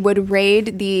lesbian, they would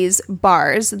raid these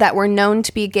bars that were known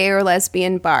to be gay or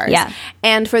lesbian bars. Yeah.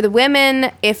 And for the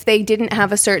women, if they didn't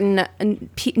have a certain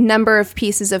number of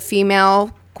pieces of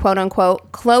female quote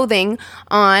unquote clothing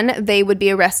on, they would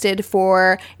be arrested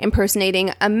for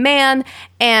impersonating a man.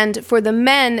 And for the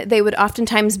men, they would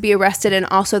oftentimes be arrested, and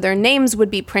also their names would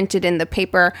be printed in the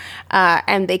paper,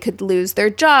 and they could lose their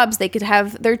jobs. They could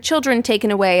have their children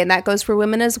taken away, and that goes for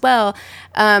women as well.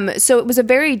 So it was a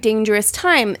very dangerous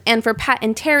time. And for Pat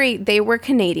and Terry, they were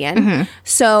Canadian,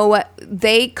 so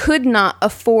they could not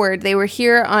afford, they were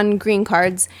here on green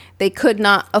cards, they could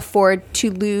not afford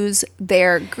to lose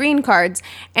their green cards.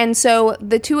 And so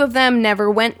the two of them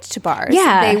never went to bars.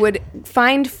 Yeah. They would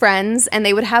find friends and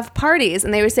they would have parties.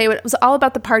 And they would say it was all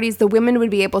about the parties. The women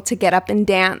would be able to get up and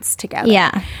dance together.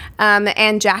 Yeah.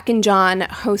 And Jack and John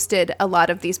hosted a lot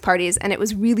of these parties. And it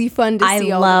was really fun to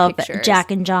see all love the pictures.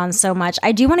 Jack and John so much.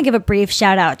 I do want to give a brief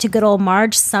shout out to good old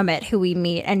Marge Summit, who we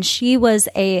meet. And she was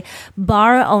a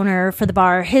bar owner for the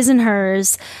bar His and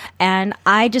Hers. And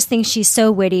I just think she's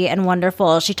so witty and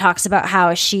wonderful. She talks about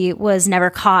how she was never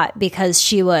caught because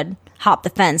she would hop the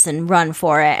fence and run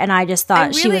for it. And I just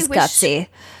thought she was gutsy.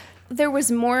 There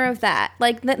was more of that.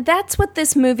 Like, that's what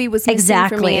this movie was missing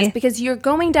for me, is because you're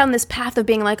going down this path of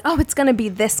being like, oh, it's going to be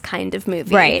this kind of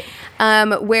movie. Right.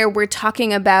 Where we're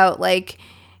talking about, like,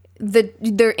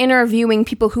 they're interviewing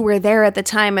people who were there at the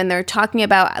time, and they're talking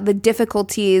about the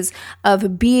difficulties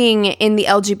of being in the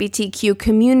LGBTQ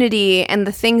community and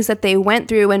the things that they went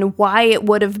through, and why it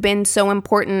would have been so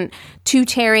important to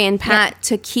Terry and Pat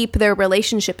to keep their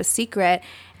relationship a secret.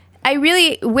 I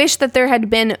really wish that there had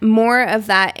been more of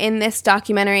that in this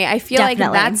documentary. I feel like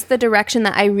that's the direction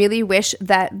that I really wish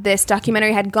that this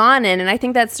documentary had gone in, and I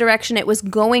think that's the direction it was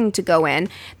going to go in.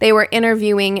 They were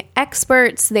interviewing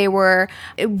experts. They were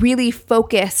really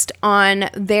focused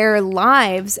on their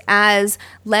lives as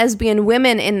lesbian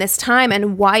women in this time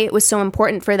and why it was so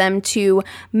important for them to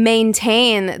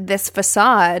maintain this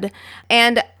facade.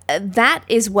 And that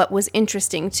is what was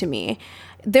interesting to me.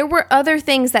 There were other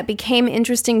things that became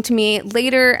interesting to me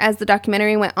later as the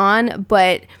documentary went on,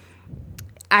 but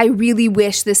I really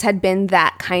wish this had been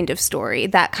that kind of story,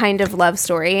 that kind of love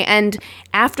story. And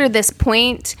after this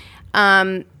point,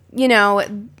 they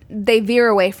veer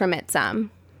away from it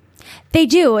some. They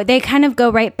do. They kind of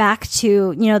go right back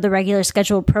to, the regular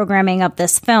scheduled programming of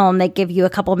this film. They give you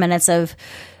a couple minutes of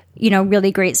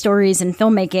really great stories and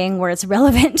filmmaking where it's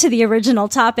relevant to the original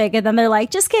topic. And then they're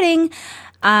like, just kidding.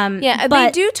 They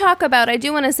do talk about, I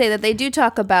do want to say that they do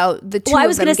talk about the two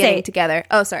of them getting together.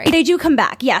 Oh, sorry. They do come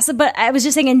back, yes. But I was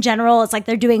just saying in general, it's like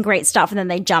they're doing great stuff and then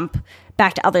they jump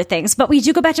back to other things. But we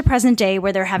do go back to present day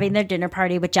where they're having their dinner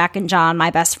party with Jack and John,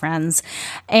 my best friends.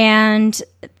 And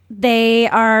they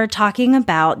are talking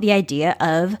about the idea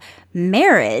of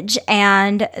marriage,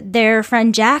 and their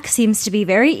friend Jack seems to be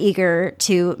very eager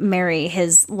to marry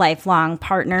his lifelong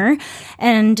partner,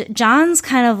 and John's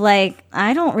kind of like,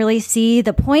 I don't really see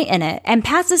the point in it. And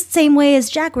Pat's the same way as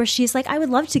Jack, where she's like, I would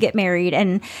love to get married.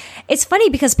 And it's funny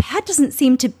because Pat doesn't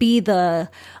seem to be the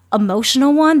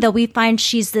emotional one, though we find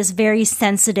she's this very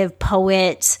sensitive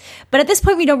poet, but at this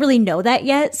point we don't really know that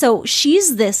yet. So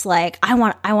she's this like, I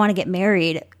want to get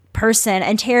married person,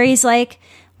 and Terry's like,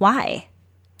 why?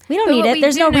 We don't need it.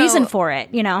 There's no reason for it,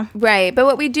 Right. But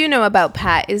what we do know about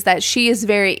Pat is that she is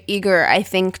very eager, I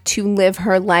think, to live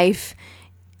her life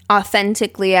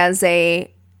authentically as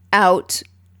a out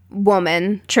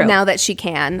woman. True. Now that she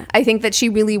can. I think that she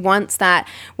really wants that.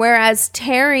 Whereas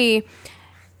Terry,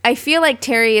 I feel like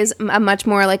Terry is a much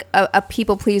more like a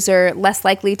people pleaser, less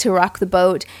likely to rock the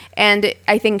boat. And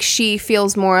I think she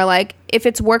feels more like, if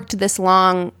it's worked this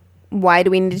long, why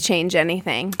do we need to change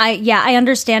anything? I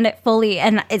understand it fully,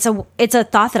 and it's a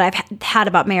thought that I've had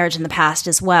about marriage in the past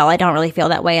as well. I don't really feel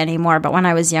that way anymore, but when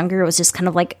I was younger, it was just kind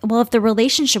of like, well, if the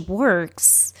relationship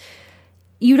works,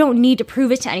 you don't need to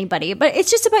prove it to anybody. But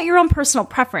it's just about your own personal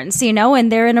preference,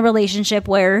 and they're in a relationship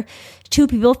where two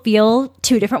people feel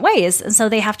two different ways, and so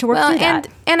they have to work through that.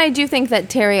 And I do think that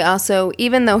Terry also,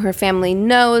 even though her family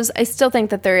knows, I still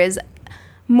think that there is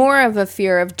more of a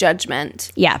fear of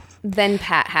judgment than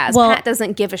Pat has. Well, Pat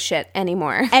doesn't give a shit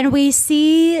anymore. And you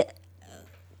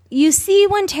see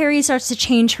when Terry starts to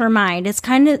change her mind. It's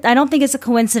kind of, I don't think it's a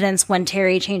coincidence when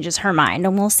Terry changes her mind,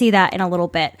 and we'll see that in a little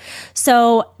bit.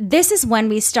 So this is when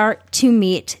we start to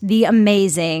meet the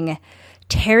amazing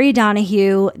Terry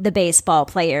Donahue, the baseball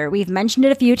player. We've mentioned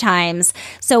it a few times.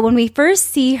 So when we first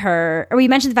see her, or we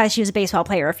mentioned the fact that she was a baseball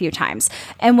player a few times.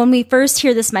 And when we first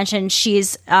hear this mentioned,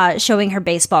 she's showing her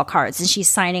baseball cards and she's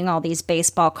signing all these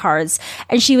baseball cards.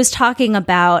 And she was talking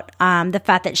about the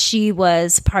fact that she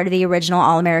was part of the original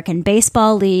All-American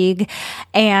Baseball League.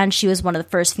 And she was one of the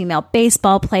first female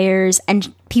baseball players.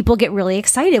 And people get really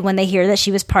excited when they hear that she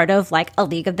was part of like a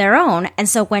league of their own. And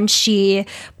so when she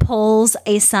pulls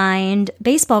a signed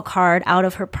baseball card out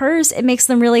of her purse, it makes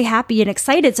them really happy and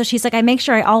excited. So she's like, I make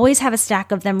sure I always have a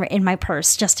stack of them in my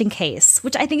purse just in case,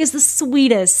 which I think is the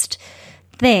sweetest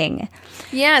thing.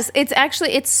 Yes,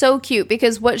 it's so cute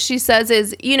because what she says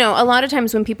is, you know, a lot of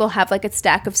times when people have like a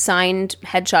stack of signed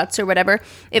headshots or whatever,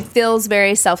 it feels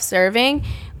very self-serving.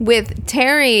 With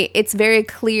Terry, it's very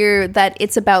clear that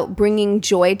it's about bringing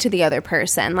joy to the other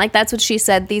person. Like that's what she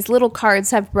said. These little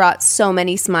cards have brought so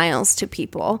many smiles to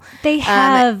people. They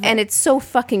have. And it's so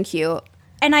fucking cute.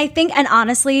 And I think, and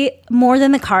honestly, more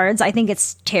than the cards, I think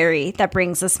it's Terry that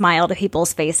brings a smile to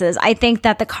people's faces. I think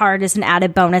that the card is an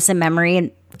added bonus and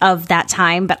memory of that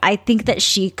time, but I think that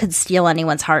she could steal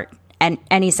anyone's heart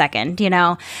any second, you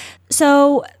know?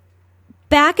 So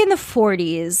back in the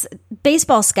 40s,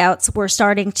 baseball scouts were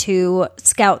starting to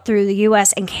scout through the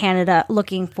US and Canada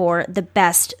looking for the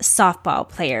best softball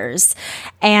players.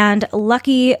 And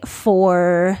lucky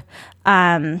for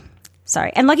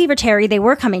Terry, they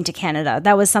were coming to Canada.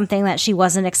 That was something that she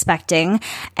wasn't expecting.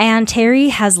 And Terry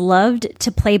has loved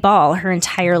to play ball her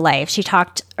entire life. She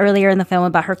talked earlier in the film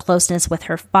about her closeness with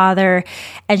her father,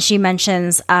 and she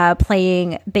mentions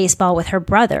playing baseball with her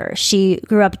brother. She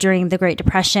grew up during the Great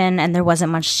Depression, and there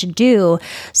wasn't much to do,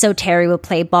 so Terry would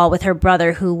play ball with her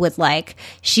brother, who would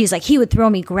he would throw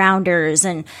me grounders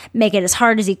and make it as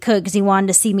hard as he could because he wanted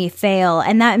to see me fail,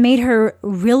 and that made her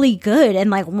really good and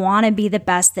like want to be the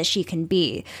best that she can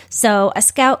be. So a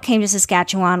scout came to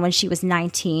Saskatchewan when she was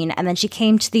 19, and then she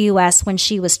came to the US when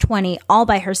she was 20, all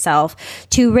by herself,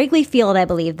 to Wrigley Field, I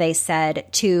believe they said,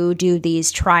 to do these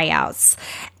tryouts.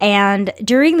 And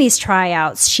during these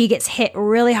tryouts, she gets hit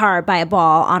really hard by a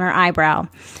ball on her eyebrow.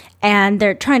 And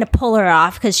they're trying to pull her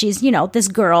off because she's, you know, this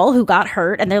girl who got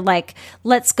hurt. And they're like,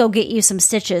 let's go get you some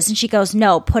stitches. And she goes,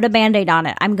 no, put a Band-Aid on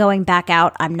it. I'm going back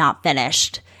out. I'm not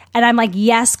finished. And I'm like,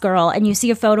 yes, girl. And you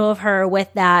see a photo of her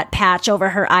with that patch over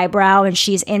her eyebrow, and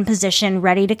she's in position,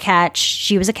 ready to catch.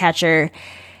 She was a catcher.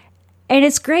 And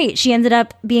it's great. She ended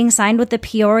up being signed with the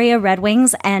Peoria Red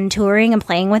Wings and touring and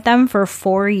playing with them for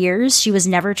 4 years. She was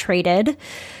never traded.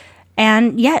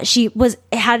 And yeah, she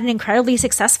had an incredibly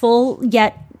successful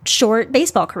yet short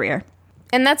baseball career.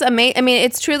 And that's amazing. I mean,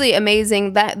 it's truly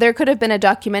amazing that there could have been a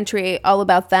documentary all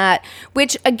about that,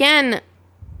 which again,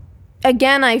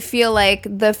 I feel like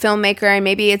the filmmaker, and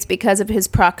maybe it's because of his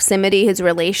proximity, his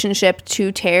relationship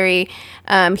to Terry,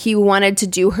 he wanted to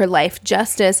do her life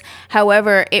justice.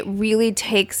 However, it really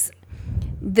takes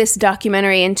this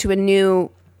documentary into a new,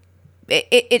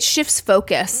 it shifts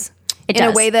focus in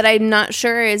a way that I'm not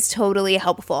sure is totally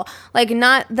helpful. Like,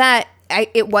 not that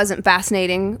it wasn't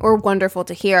fascinating or wonderful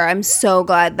to hear. I'm so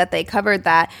glad that they covered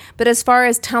that. But as far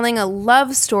as telling a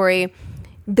love story,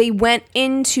 they went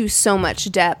into so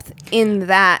much depth in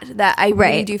that I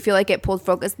really do feel like it pulled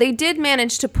focus. They did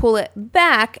manage to pull it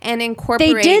back and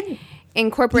incorporate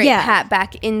Pat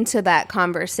back into that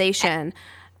conversation.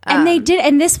 And they did.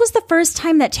 And this was the first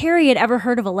time that Terry had ever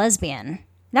heard of a lesbian.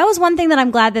 That was one thing that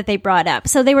I'm glad that they brought up.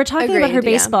 So they were talking about her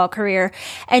baseball career,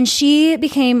 and she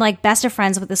became like best of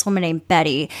friends with this woman named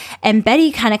Betty. And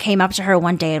Betty kind of came up to her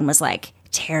one day and was like,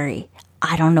 Terry,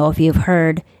 I don't know if you've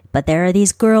heard, but there are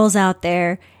these girls out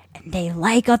there and they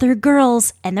like other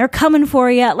girls and they're coming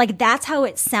for you. Like, that's how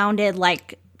it sounded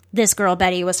like this girl,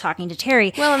 Betty, was talking to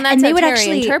Terry. Well, and that's how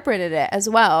Terry interpreted it as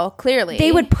well, clearly.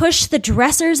 They would push the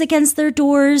dressers against their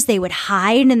doors. They would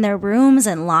hide in their rooms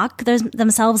and lock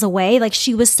themselves away. Like,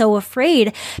 she was so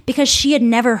afraid because she had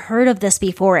never heard of this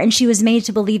before. And she was made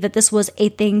to believe that this was a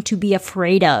thing to be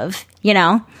afraid of, you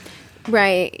know?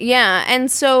 Right. Yeah.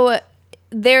 And so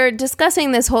they're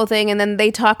discussing this whole thing, and then they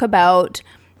talk about,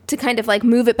 to kind of like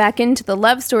move it back into the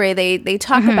love story, they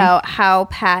talk about how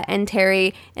Pat and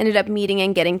Terry ended up meeting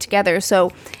and getting together.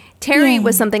 So Terry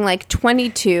was something like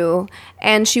 22,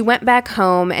 and she went back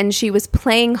home and she was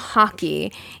playing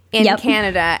hockey in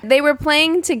Canada. They were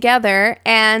playing together,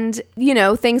 and, you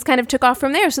know, things kind of took off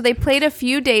from there. So they played a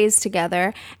few days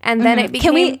together, and then it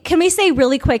became... Can we say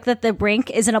really quick that the rink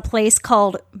is in a place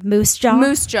called Moose Jaw?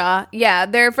 Moose Jaw. Yeah,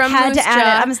 they're from Moose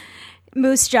Jaw.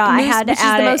 Moose Jaw. I had to add it. Which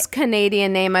is the most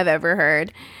Canadian name I've ever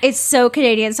heard. It's so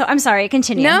Canadian. So I'm sorry,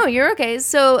 continue. No, you're okay.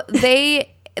 So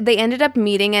they they ended up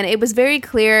meeting, and it was very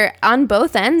clear on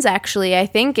both ends, actually. I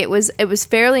think it was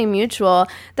fairly mutual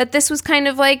that this was kind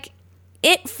of like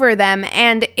it for them.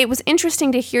 And it was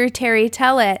interesting to hear Terry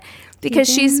tell it, because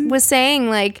she was saying,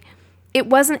 like, it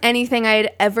wasn't anything I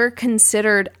had ever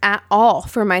considered at all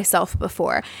for myself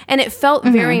before. And it felt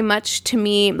very much to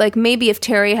me like maybe if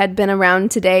Terry had been around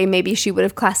today, maybe she would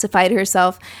have classified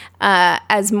herself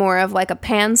as more of like a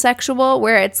pansexual,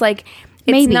 where it's like,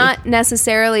 it's not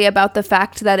necessarily about the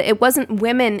fact that it wasn't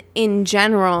women in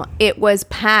general. It was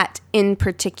Pat in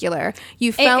particular.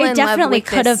 You fell in love with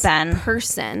this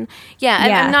person. Yeah,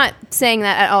 I'm not saying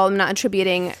that at all. I'm not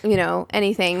attributing,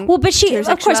 anything. Well, but she, of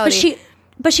course,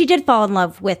 but she did fall in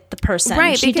love with the person.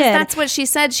 Right, because that's what she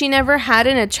said. She never had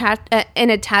an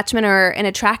attachment or an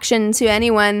attraction to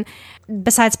anyone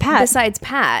besides Pat.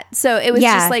 So it was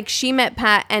just like she met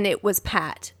Pat and it was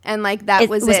Pat. And like that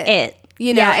was it.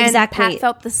 And exactly. Pat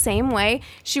felt the same way.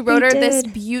 She wrote her this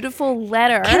beautiful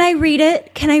letter. Can I read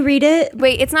it?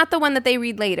 Wait, it's not the one that they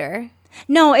read later.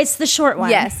 No, it's the short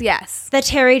one. Yes. That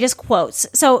Terry just quotes.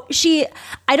 So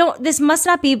this must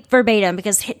not be verbatim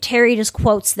because Terry just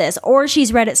quotes this, or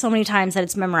she's read it so many times that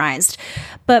it's memorized.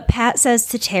 But Pat says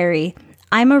to Terry,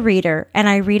 "I'm a reader and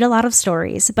I read a lot of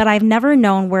stories, but I've never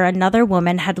known where another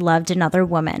woman had loved another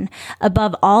woman.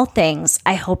 Above all things,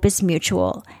 I hope it's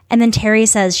mutual." And then Terry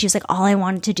says, she's like, "All I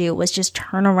wanted to do was just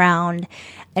turn around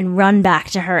and run back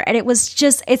to her." And it was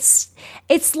just,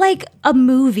 it's like a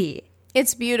movie.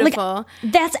 It's beautiful.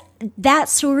 Like, that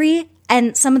story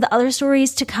and some of the other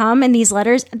stories to come in these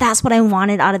letters, that's what I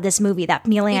wanted out of this movie. That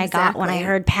feeling I got when I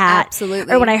heard Pat.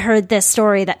 Absolutely. Or when I heard this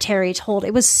story that Terry told.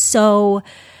 It was so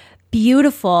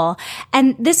beautiful.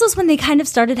 And this was when they kind of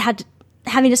started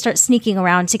having to start sneaking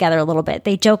around together a little bit.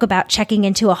 They joke about checking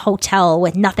into a hotel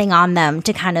with nothing on them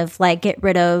to kind of like get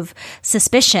rid of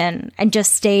suspicion, and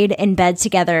just stayed in bed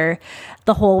together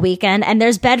the whole weekend. And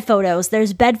there's bed photos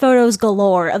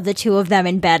galore of the two of them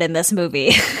in bed in this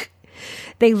movie.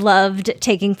 They loved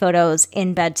taking photos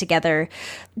in bed together.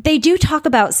 They do talk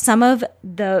about some of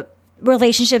the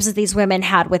relationships that these women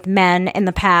had with men in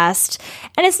the past,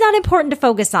 and it's not important to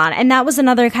focus on. And that was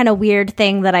another kind of weird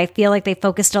thing that I feel like they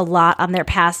focused a lot on their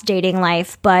past dating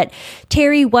life. But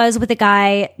Terry was with a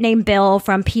guy named Bill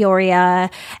from Peoria,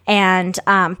 and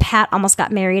Pat almost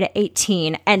got married at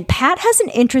 18. And Pat has an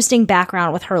interesting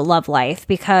background with her love life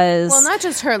because... Well, not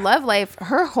just her love life,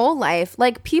 her whole life.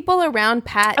 Like, people around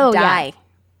Pat die. Yeah.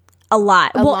 A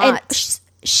lot. A lot. And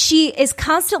she is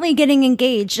constantly getting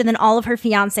engaged, and then all of her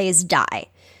fiancés die.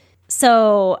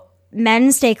 So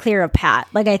men stay clear of Pat.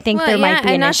 Like, I think there might be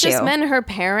an and not issue. just men, her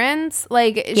parents.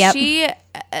 Like,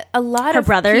 a lot her of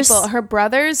brothers. people, her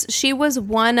brothers. She was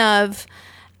one of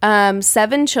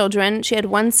 7 children. She had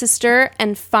 1 sister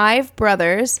and 5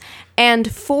 brothers,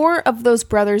 and 4 of those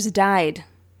brothers died.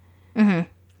 Mm-hmm.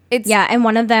 It's and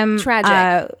one of them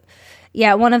tragic.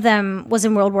 One of them was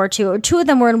in World War II. Or 2 of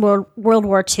them were in World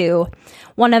War II.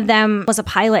 One of them was a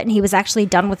pilot, and he was actually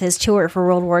done with his tour for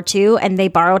World War II, and they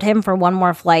borrowed him for one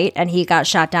more flight, and he got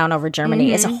shot down over Germany.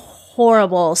 Mm-hmm. It's a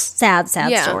horrible, sad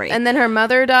story. And then her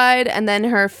mother died, and then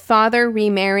her father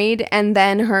remarried, and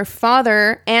then her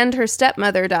father and her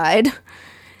stepmother died.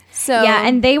 So yeah,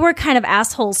 and they were kind of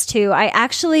assholes too. I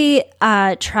actually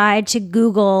tried to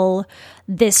Google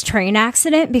this train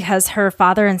accident because her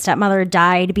father and stepmother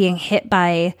died being hit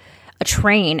by a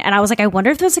train. And I was like, I wonder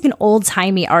if there's like an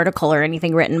old-timey article or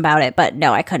anything written about it. But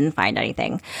no, I couldn't find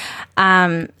anything.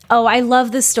 I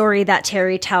love the story that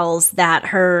Terry tells that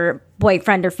her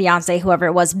boyfriend or fiance, whoever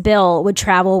it was, Bill, would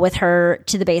travel with her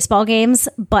to the baseball games,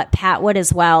 but Pat would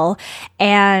as well.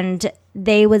 And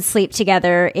they would sleep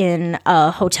together in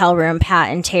a hotel room,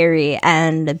 Pat and Terry,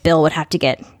 and Bill would have to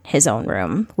get his own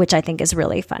room, which I think is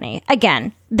really funny.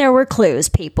 Again, there were clues,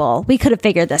 people. We could have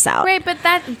figured this out. Right, but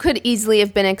that could easily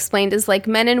have been explained as like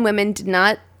men and women did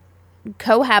not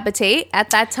cohabitate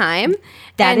at that time.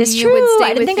 That and is you true. would stay I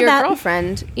didn't with think your of that.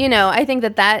 girlfriend. I think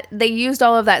that they used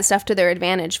all of that stuff to their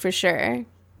advantage for sure.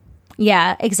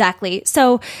 Yeah, exactly.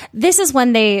 So this is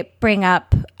when they bring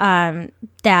up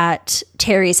that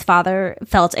Terry's father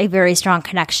felt a very strong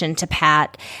connection to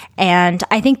Pat. And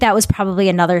I think that was probably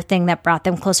another thing that brought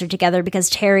them closer together because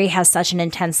Terry has such an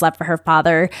intense love for her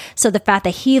father. So the fact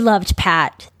that he loved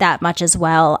Pat that much as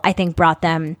well, I think brought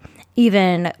them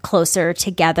even closer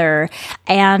together.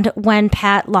 And when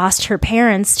Pat lost her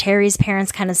parents, Terry's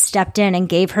parents kind of stepped in and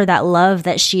gave her that love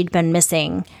that she'd been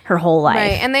missing her whole life.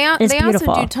 Right, and they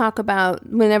also do talk about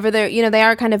whenever they're, they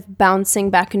are kind of bouncing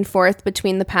back and forth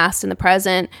between the past and the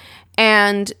present,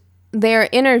 and they're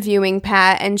interviewing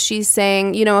Pat, and she's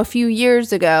saying, a few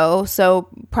years ago, so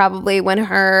probably when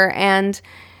her and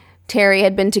Terry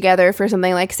had been together for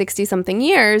something like 60-something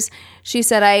years, she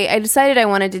said, I decided I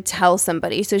wanted to tell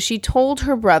somebody. So she told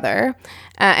her brother,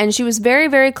 and she was very,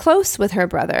 very close with her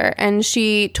brother. And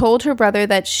she told her brother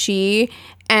that she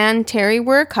and Terry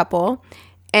were a couple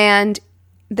and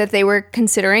that they were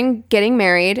considering getting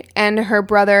married. And her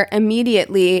brother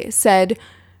immediately said,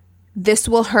 "This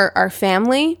will hurt our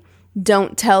family.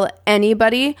 Don't tell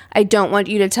anybody. I don't want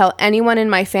you to tell anyone in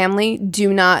my family.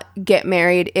 Do not get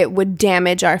married. It would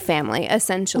damage our family,"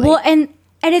 essentially. Well, and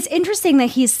it's interesting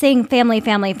that he's saying family,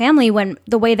 family, family, when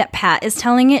the way that Pat is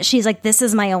telling it, she's like, "This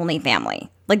is my only family.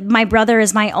 Like, my brother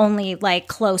is my only, like,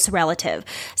 close relative."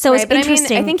 So right, it's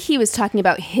interesting. I think he was talking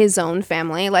about his own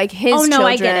family, like his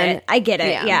children. I get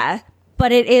it. Yeah.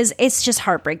 But it's just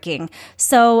heartbreaking.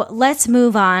 So let's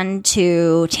move on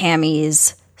to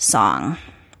Tammy's song.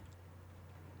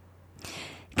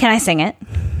 Can I sing it?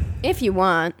 If you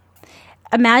want.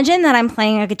 Imagine that I'm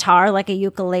playing a guitar, like a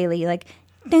ukulele, like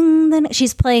ding, ding.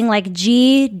 She's playing like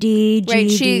G, D, G, right,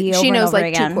 D. She knows like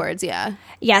again. 2 chords, yeah.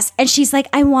 Yes, and she's like,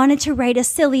 "I wanted to write a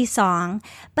silly song,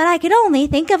 but I could only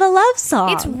think of a love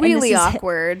song." It's really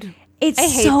awkward. It's I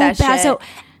hate so that bad. shit. So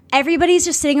everybody's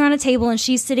just sitting around a table, and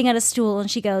she's sitting at a stool, and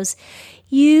she goes,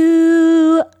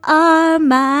 "You are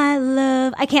my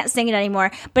love." I can't sing it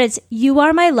anymore, but it's "You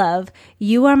are my love,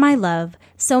 you are my love.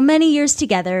 So many years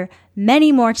together,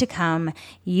 many more to come.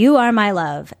 You are my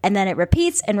love." And then it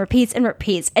repeats and repeats and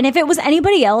repeats. And if it was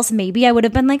anybody else, maybe I would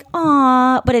have been like,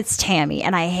 "Aw," but it's Tammy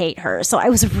and I hate her. So I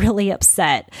was really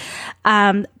upset.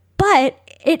 But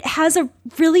it has a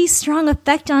really strong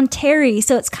effect on Terry.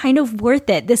 So it's kind of worth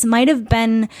it. This might have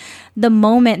been the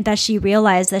moment that she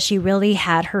realized that she really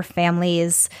had her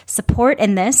family's support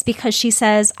in this, because she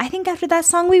says, "I think after that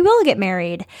song, we will get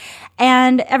married."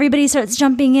 And everybody starts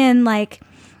jumping in like,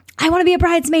 "I want to be a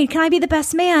bridesmaid. Can I be the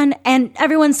best man?" And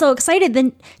everyone's so excited.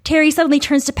 Then Terry suddenly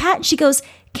turns to Pat and she goes,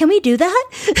 "Can we do that?"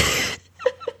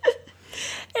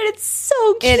 And it's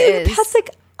so cute. It is. Pat's like,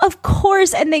 "Of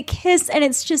course." And they kiss, and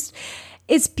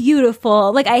it's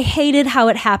beautiful. Like, I hated how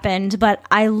it happened, but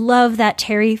I love that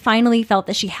Terry finally felt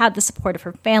that she had the support of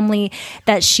her family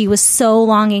that she was so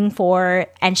longing for,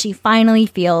 and she finally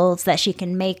feels that she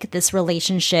can make this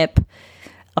relationship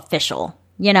official.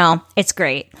 You know, it's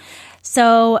great.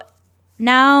 So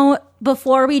now,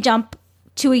 before we jump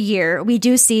to a year, we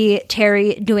do see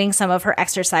Terry doing some of her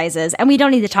exercises. And we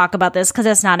don't need to talk about this because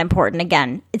it's not important.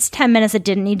 Again, it's 10 minutes. It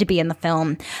didn't need to be in the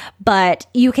film. But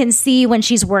you can see when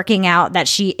she's working out that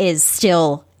she is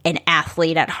still an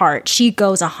athlete at heart. She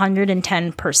goes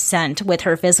 110% with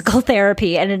her physical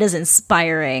therapy, and it is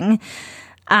inspiring.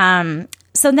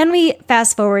 So then we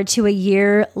fast forward to a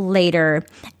year later,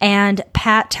 and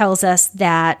Pat tells us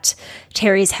that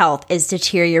Terry's health is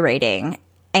deteriorating,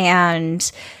 and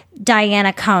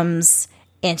Diana comes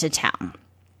into town.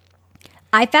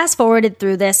 I fast forwarded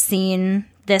through this scene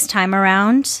this time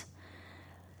around.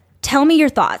 Tell me your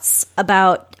thoughts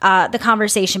about the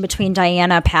conversation between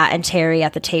Diana, Pat, and Terry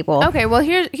at the table. Okay, well,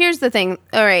 here's the thing.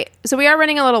 All right, so we are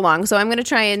running a little long, so I'm going to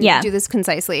try and do this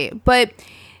concisely. But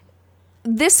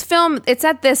this film, it's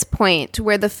at this point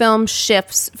where the film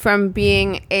shifts from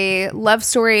being a love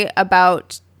story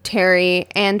about Terry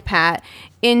and Pat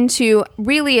into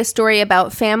really a story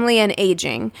about family and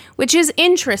aging, which is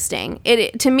interesting.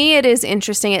 To me, it is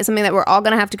interesting. It's something that we're all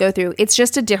going to have to go through. It's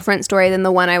just a different story than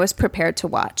the one I was prepared to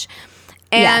watch.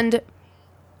 And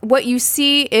what you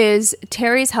see is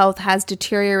Terry's health has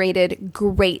deteriorated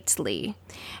greatly.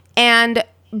 And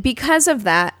because of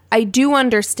that, I do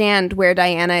understand where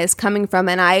Diana is coming from.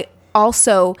 And I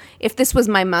also, if this was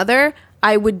my mother,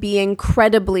 I would be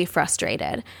incredibly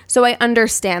frustrated. So I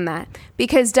understand that,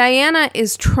 because Diana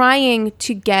is trying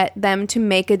to get them to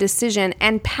make a decision,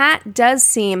 and Pat does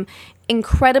seem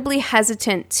incredibly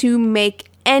hesitant to make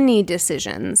any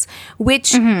decisions,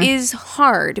 which is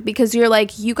hard, because you're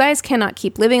like, you guys cannot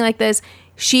keep living like this.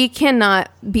 She cannot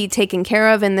be taken care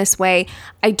of in this way.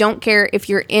 I don't care if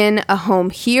you're in a home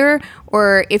here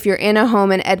or if you're in a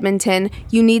home in Edmonton,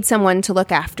 you need someone to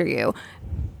look after you.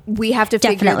 We have to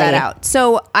figure that out.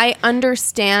 So I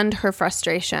understand her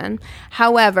frustration.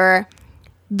 However,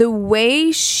 the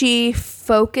way she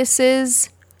focuses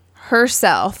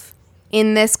herself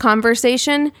in this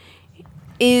conversation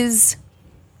is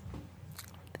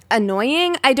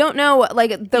annoying. I don't know,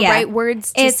 like, the right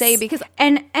words to say, because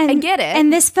and I get it.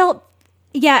 And this felt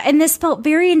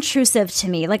very intrusive to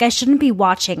me. Like, I shouldn't be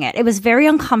watching it. It was very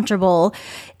uncomfortable.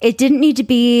 It didn't need to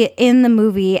be in the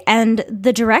movie. And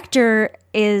the director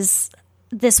is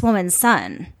this woman's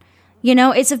son. You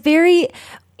know, it's a very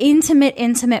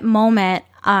intimate moment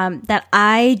that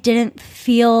I didn't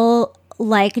feel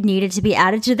like needed to be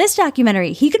added to this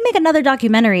documentary. He could make another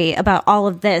documentary about all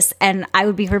of this, and I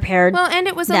would be prepared. Well, and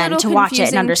it was a then little to watch it and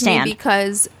confusing understand to me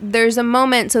because there's a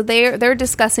moment. So they're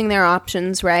discussing their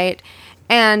options, right?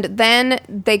 And then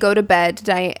they go to bed.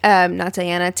 Not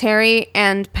Diana, Terry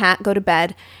and Pat go to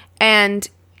bed, and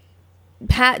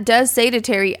Pat does say to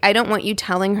Terry, I don't want you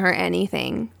telling her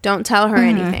anything. Don't tell her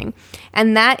anything.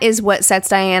 And that is what sets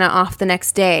Diana off the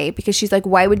next day, because she's like,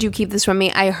 why would you keep this from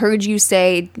me? I heard you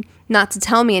say not to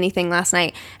tell me anything last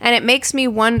night. And it makes me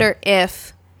wonder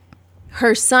if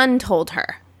her son told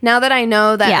her. Now that I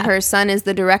know that her son is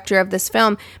the director of this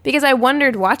film, because I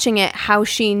wondered watching it how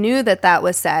she knew that that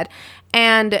was said.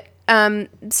 And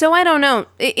so I don't know.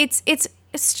 It's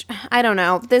I don't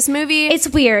know. This movie... It's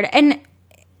weird. And...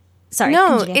 Sorry.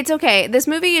 No, continue. it's okay. This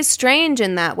movie is strange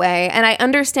in that way, and I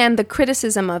understand the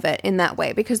criticism of it in that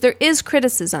way, because there is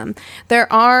criticism. There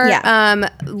are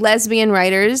lesbian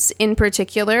writers in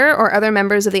particular, or other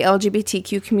members of the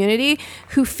LGBTQ community,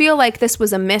 who feel like this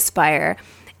was a misfire.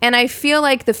 And I feel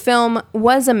like the film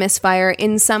was a misfire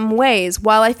in some ways.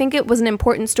 While I think it was an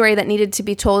important story that needed to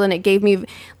be told, and it gave me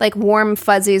like warm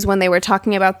fuzzies when they were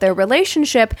talking about their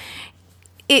relationship,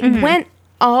 it went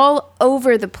all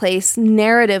over the place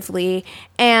narratively.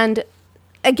 And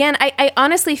again, I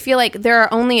honestly feel like there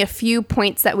are only a few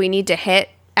points that we need to hit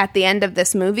at the end of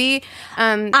this movie.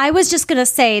 I was just going to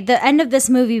say, the end of this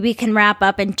movie we can wrap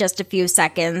up in just a few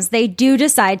seconds. They do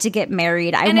decide to get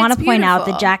married. I want to point out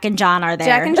that Jack and John are there.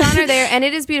 Jack and John are there, and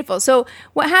it is beautiful. So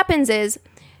what happens is,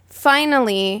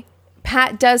 finally,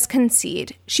 Pat does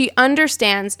concede. She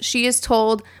understands. She is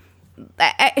told...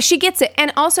 she gets it.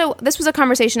 And also, this was a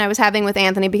conversation I was having with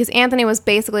Anthony, because Anthony was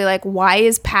basically like, why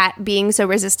is Pat being so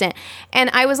resistant? And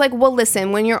I was like, well,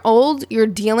 listen, when you're old, you're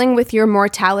dealing with your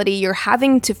mortality, you're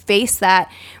having to face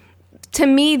that. To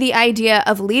me, the idea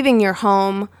of leaving your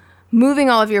home,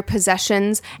 moving all of your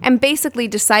possessions, and basically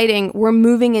deciding we're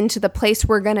moving into the place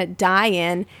we're going to die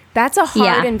in, that's a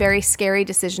hard and very scary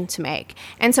decision to make.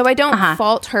 And so I don't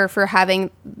fault her for having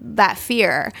that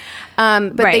fear.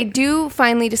 But they do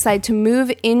finally decide to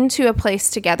move into a place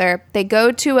together. They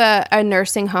go to a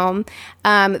nursing home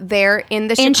there in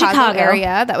the Chicago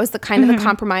area. That was the kind of the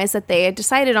compromise that they had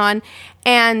decided on.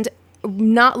 And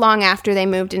not long after they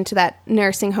moved into that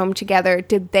nursing home together,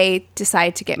 did they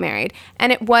decide to get married.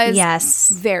 And it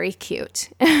was very cute.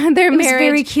 Their marriage was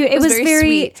very cute. It was very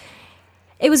sweet.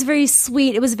 It was very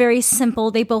sweet. It was very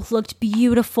simple. They both looked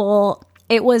beautiful.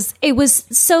 It was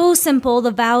so simple.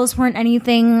 The vows weren't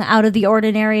anything out of the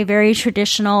ordinary, very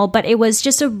traditional, but it was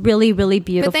just a really, really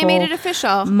beautiful moment. But they made it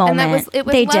official. And it was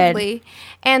they lovely. Did.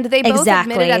 And they both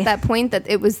admitted at that point that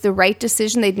it was the right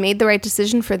decision. They'd made the right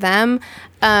decision for them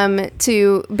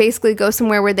to basically go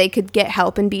somewhere where they could get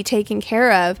help and be taken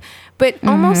care of. But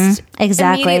almost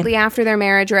immediately after their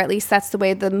marriage, or at least that's the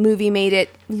way the movie made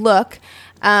it look,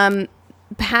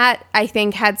 Pat, I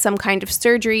think, had some kind of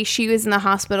surgery. She was in the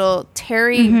hospital.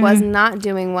 Terry was not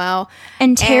doing well.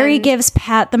 And Terry gives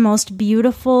Pat the most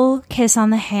beautiful kiss on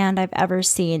the hand I've ever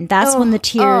seen. That's when the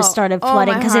tears started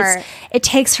flooding, because it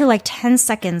takes her like 10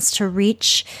 seconds to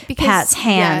reach Pat's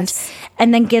hand,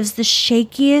 and then gives the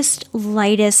shakiest,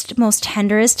 lightest, most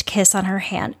tenderest kiss on her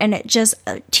hand. And it just,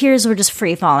 tears were just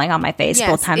free falling on my face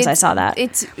both times I saw that.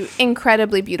 It's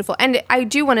incredibly beautiful. And I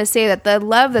do want to say that the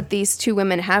love that these two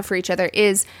women have for each other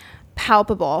is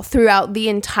palpable throughout the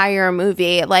entire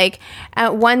movie. Like,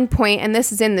 at one point, and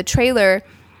this is in the trailer,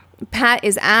 Pat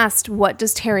is asked, what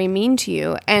does Terry mean to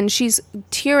you? And she's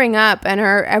tearing up, and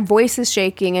her voice is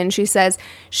shaking, and she says,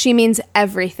 she means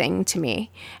everything to me.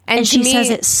 And she says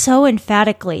it so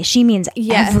emphatically. She means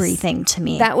everything to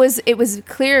me. It was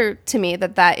clear to me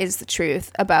that that is the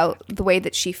truth about the way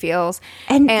that she feels.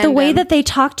 And the way that they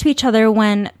talked to each other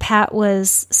when Pat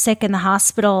was sick in the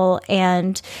hospital,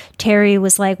 and Terry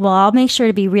was like, well, I'll make sure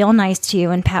to be real nice to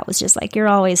you. And Pat was just like, you're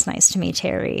always nice to me,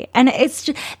 Terry. And it's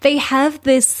just, they have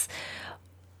this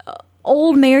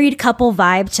old married couple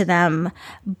vibe to them,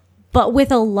 but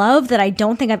with a love that I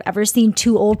don't think I've ever seen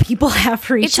two old people have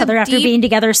for each other after being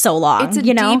together so long. It's a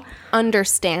deep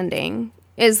understanding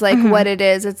is like what it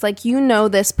is. It's like, you know,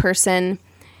 this person.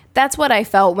 That's what I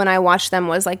felt when I watched them,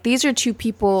 was like, these are two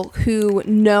people who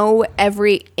know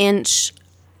every inch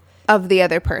of the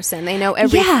other person. They know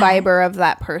every fiber of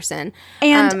that person.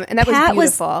 And that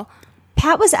was beautiful.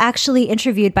 Pat was actually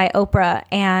interviewed by Oprah,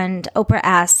 and Oprah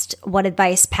asked what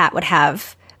advice Pat would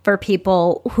have for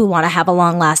people who want to have a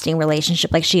long-lasting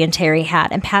relationship like she and Terry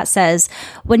had. And Pat says,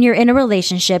 when you're in a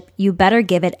relationship, you better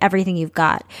give it everything you've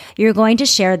got. You're going to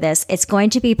share this. It's going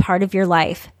to be part of your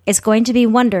life. It's going to be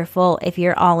wonderful if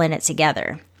you're all in it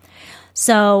together.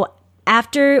 So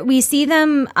after we see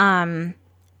them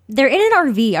they're in an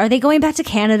RV. Are they going back to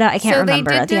Canada? I can't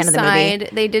remember at the end of the movie.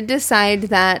 They did decide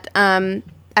that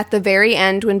at the very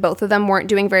end, when both of them weren't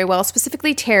doing very well,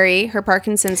 specifically Terry, her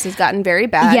Parkinson's has gotten very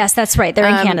bad. Yes, that's right. They're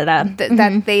in Canada.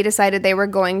 That they decided they were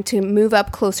going to move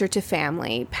up closer to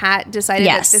family. Pat decided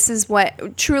that this is what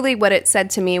it said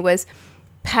to me was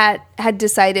Pat had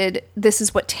decided this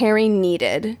is what Terry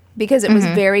needed, because it was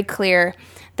very clear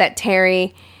that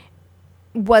Terry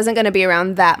wasn't going to be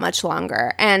around that much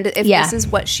longer, and if this is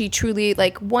what she truly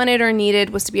wanted or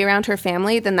needed, was to be around her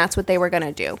family, then that's what they were going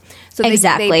to do. So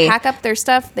they pack up their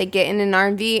stuff, they get in an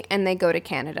RV, and they go to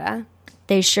Canada.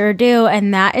 They sure do.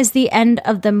 And that is the end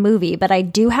of the movie. But I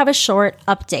do have a short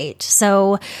update.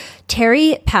 So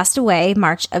Terry passed away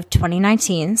March of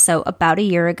 2019. So about a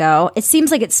year ago. It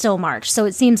seems like it's still March. So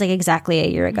it seems like exactly a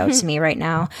year ago to me right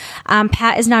now.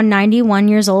 Pat is now 91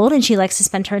 years old, and she likes to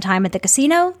spend her time at the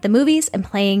casino, the movies, and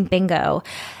playing bingo.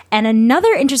 And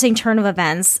another interesting turn of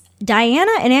events,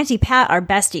 Diana and Auntie Pat are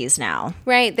besties now.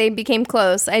 Right. They became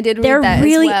close. I did read that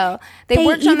as well. They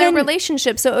worked on their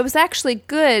relationship, so it was actually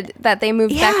good that they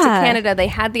moved back to Canada. They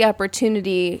had the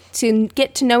opportunity to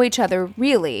get to know each other,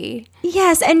 really.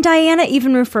 Yes, and Diana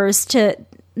even refers to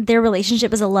their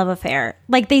relationship as a love affair.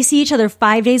 They see each other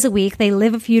 5 days a week. They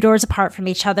live a few doors apart from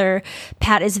each other.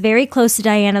 Pat is very close to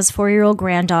Diana's 4-year-old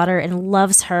granddaughter and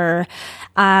loves her.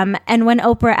 And when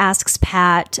Oprah asks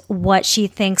Pat how she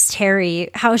thinks Terry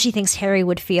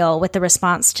would feel with the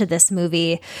response to this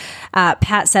movie,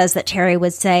 Pat says that Terry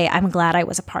would say, "I'm glad I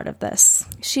was a part of this."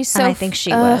 And I think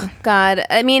she would. God,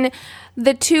 I mean,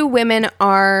 the two women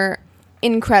are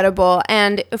incredible,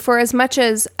 and for as much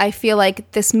as I feel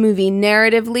like this movie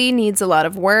narratively needs a lot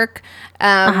of work,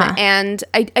 and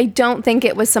I don't think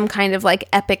it was some kind of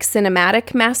epic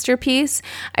cinematic masterpiece,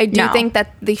 I do think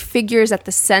that the figures at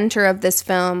the center of this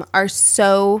film are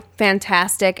so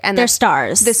fantastic, and they're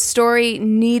stars. The story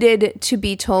needed to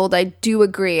be told. I do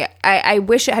agree. I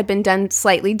wish it had been done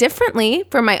slightly differently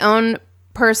for my own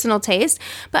personal taste,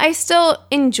 but I still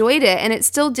enjoyed it, and it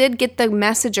still did get the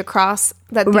message across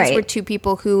that these were two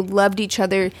people who loved each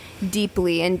other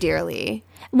deeply and dearly.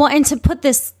 Well, and to put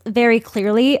this very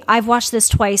clearly, I've watched this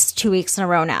twice 2 weeks in a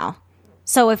row now.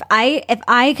 So if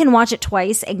I can watch it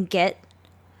twice and get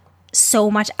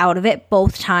so much out of it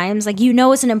both times,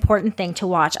 it's an important thing to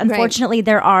watch. Unfortunately,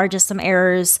 there are just some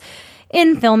errors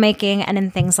in filmmaking and in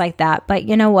things like that, but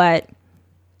you know what?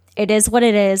 It is what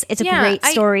it is. It's a great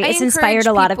story. It's inspired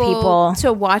a lot of people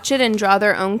to watch it and draw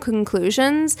their own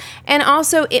conclusions. And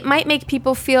also, it might make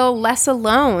people feel less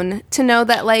alone to know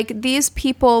that, these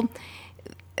people,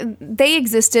 they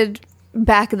existed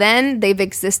back then. They've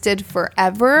existed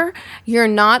forever. You're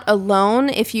not alone.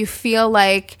 If you feel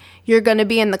like you're going to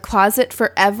be in the closet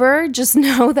forever, just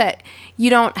know that you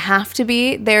don't have to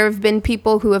be. There have been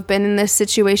people who have been in this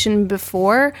situation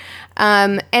before,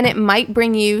 and it might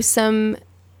bring you some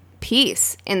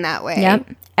peace in that way.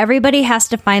 Yep. Everybody has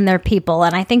to find their people,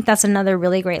 and I think that's another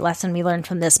really great lesson we learned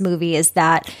from this movie, is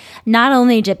that not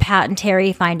only did Pat and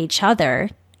Terry find each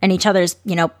other and each other's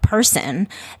person,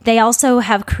 they also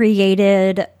have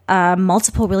created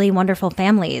multiple really wonderful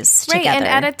families together. And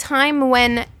at a time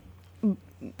when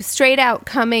straight out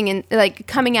coming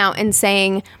out and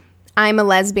saying, I'm a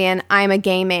lesbian, I'm a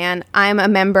gay man, I'm a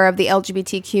member of the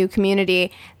LGBTQ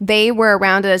community, they were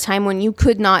around at a time when you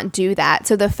could not do that.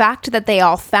 So the fact that they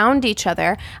all found each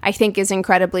other, I think, is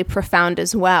incredibly profound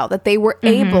as well. That they were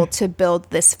able to build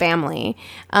this family,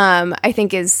 I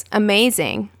think is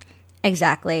amazing.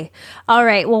 Exactly. All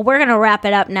right. Well, we're going to wrap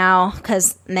it up now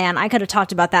because, man, I could have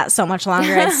talked about that so much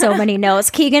longer. I had so many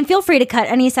notes. Keegan, feel free to cut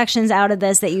any sections out of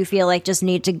this that you feel like just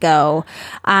need to go.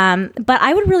 But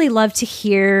I would really love to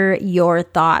hear your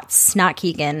thoughts, not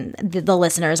Keegan, the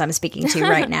listeners I'm speaking to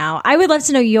right now. I would love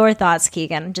to know your thoughts,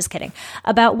 Keegan, just kidding,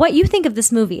 about what you think of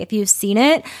this movie. If you've seen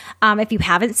it, if you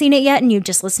haven't seen it yet and you've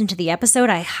just listened to the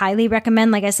episode, I highly recommend,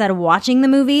 like I said, watching the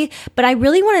movie. But I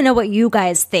really want to know what you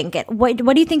guys think. What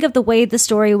do you think of the way the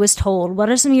story was told? What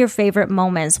are some of your favorite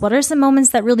moments? What are some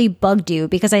moments that really bugged you?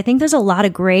 Because I think there's a lot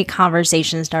of great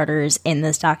conversation starters in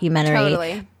this documentary.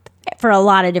 Totally. For a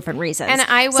lot of different reasons. And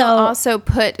I will also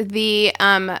put the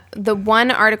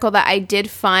one article that I did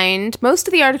find, most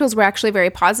of the articles were actually very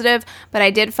positive, but I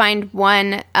did find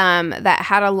one that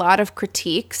had a lot of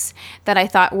critiques that I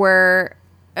thought were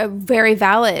a very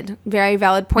valid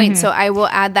point. So I will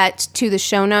add that to the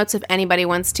show notes if anybody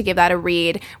wants to give that a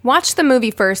read. Watch the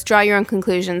movie first, draw your own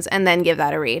conclusions, and then give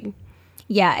that a read.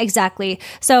 Yeah, exactly.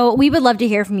 So we would love to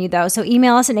hear from you, though. So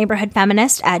email us at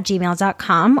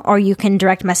neighborhoodfeminist@gmail.com, or you can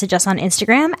direct message us on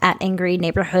Instagram at Angry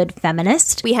Neighborhood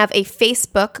Feminist. We have a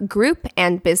Facebook group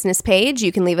and business page.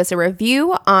 You can leave us a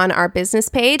review on our business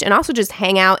page and also just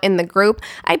hang out in the group.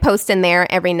 I post in there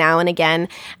every now and again.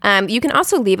 You can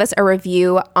also leave us a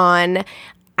review on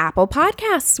Apple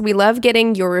Podcasts. We love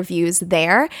getting your reviews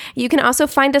there. You can also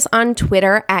find us on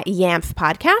Twitter at YANF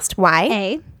Podcast.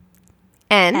 YANF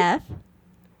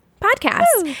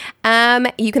Podcast.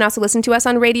 You can also listen to us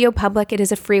on Radio Public. It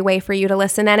is a free way for you to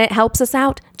listen, and it helps us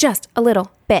out just a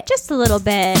little bit. Just a little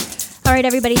bit. All right,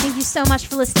 everybody, thank you so much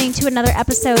for listening to another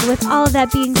episode. With all of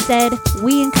that being said,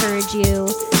 we encourage you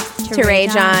to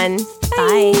rage on.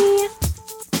 Bye.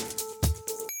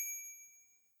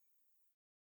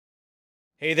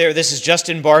 Hey there, this is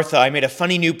Justin Bartha. I made a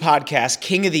funny new podcast,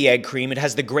 King of the Egg Cream. It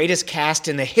has the greatest cast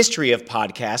in the history of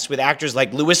podcasts with actors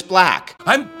like Louis Black.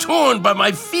 I'm torn by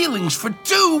my feelings for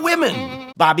two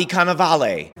women. Bobby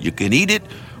Cannavale. You can eat it,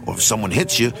 or if someone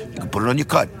hits you, you can put it on your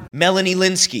cut. Melanie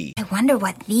Linsky. I wonder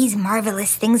what these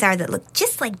marvelous things are that look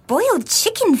just like boiled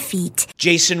chicken feet.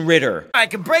 Jason Ritter. I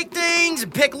can break things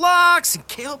and pick locks and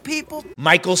kill people.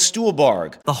 Michael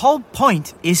Stuhlbarg. The whole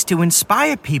point is to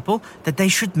inspire people that they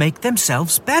should make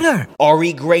themselves better.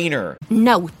 Ari Grainer.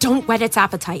 No, don't whet its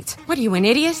appetite. What are you, an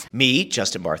idiot? Me,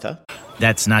 Justin Bartha.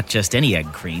 That's not just any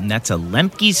egg cream, that's a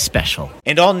Lemke's special.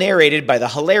 And all narrated by the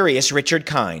hilarious Richard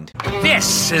Kind.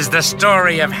 This is the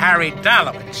story of Harry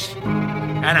Dalowitz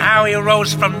and how he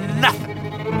rose from nothing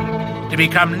to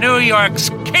become New York's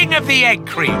King of the Egg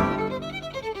Cream.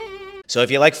 So if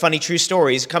you like funny true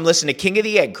stories, come listen to King of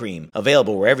the Egg Cream,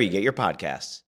 available wherever you get your podcasts.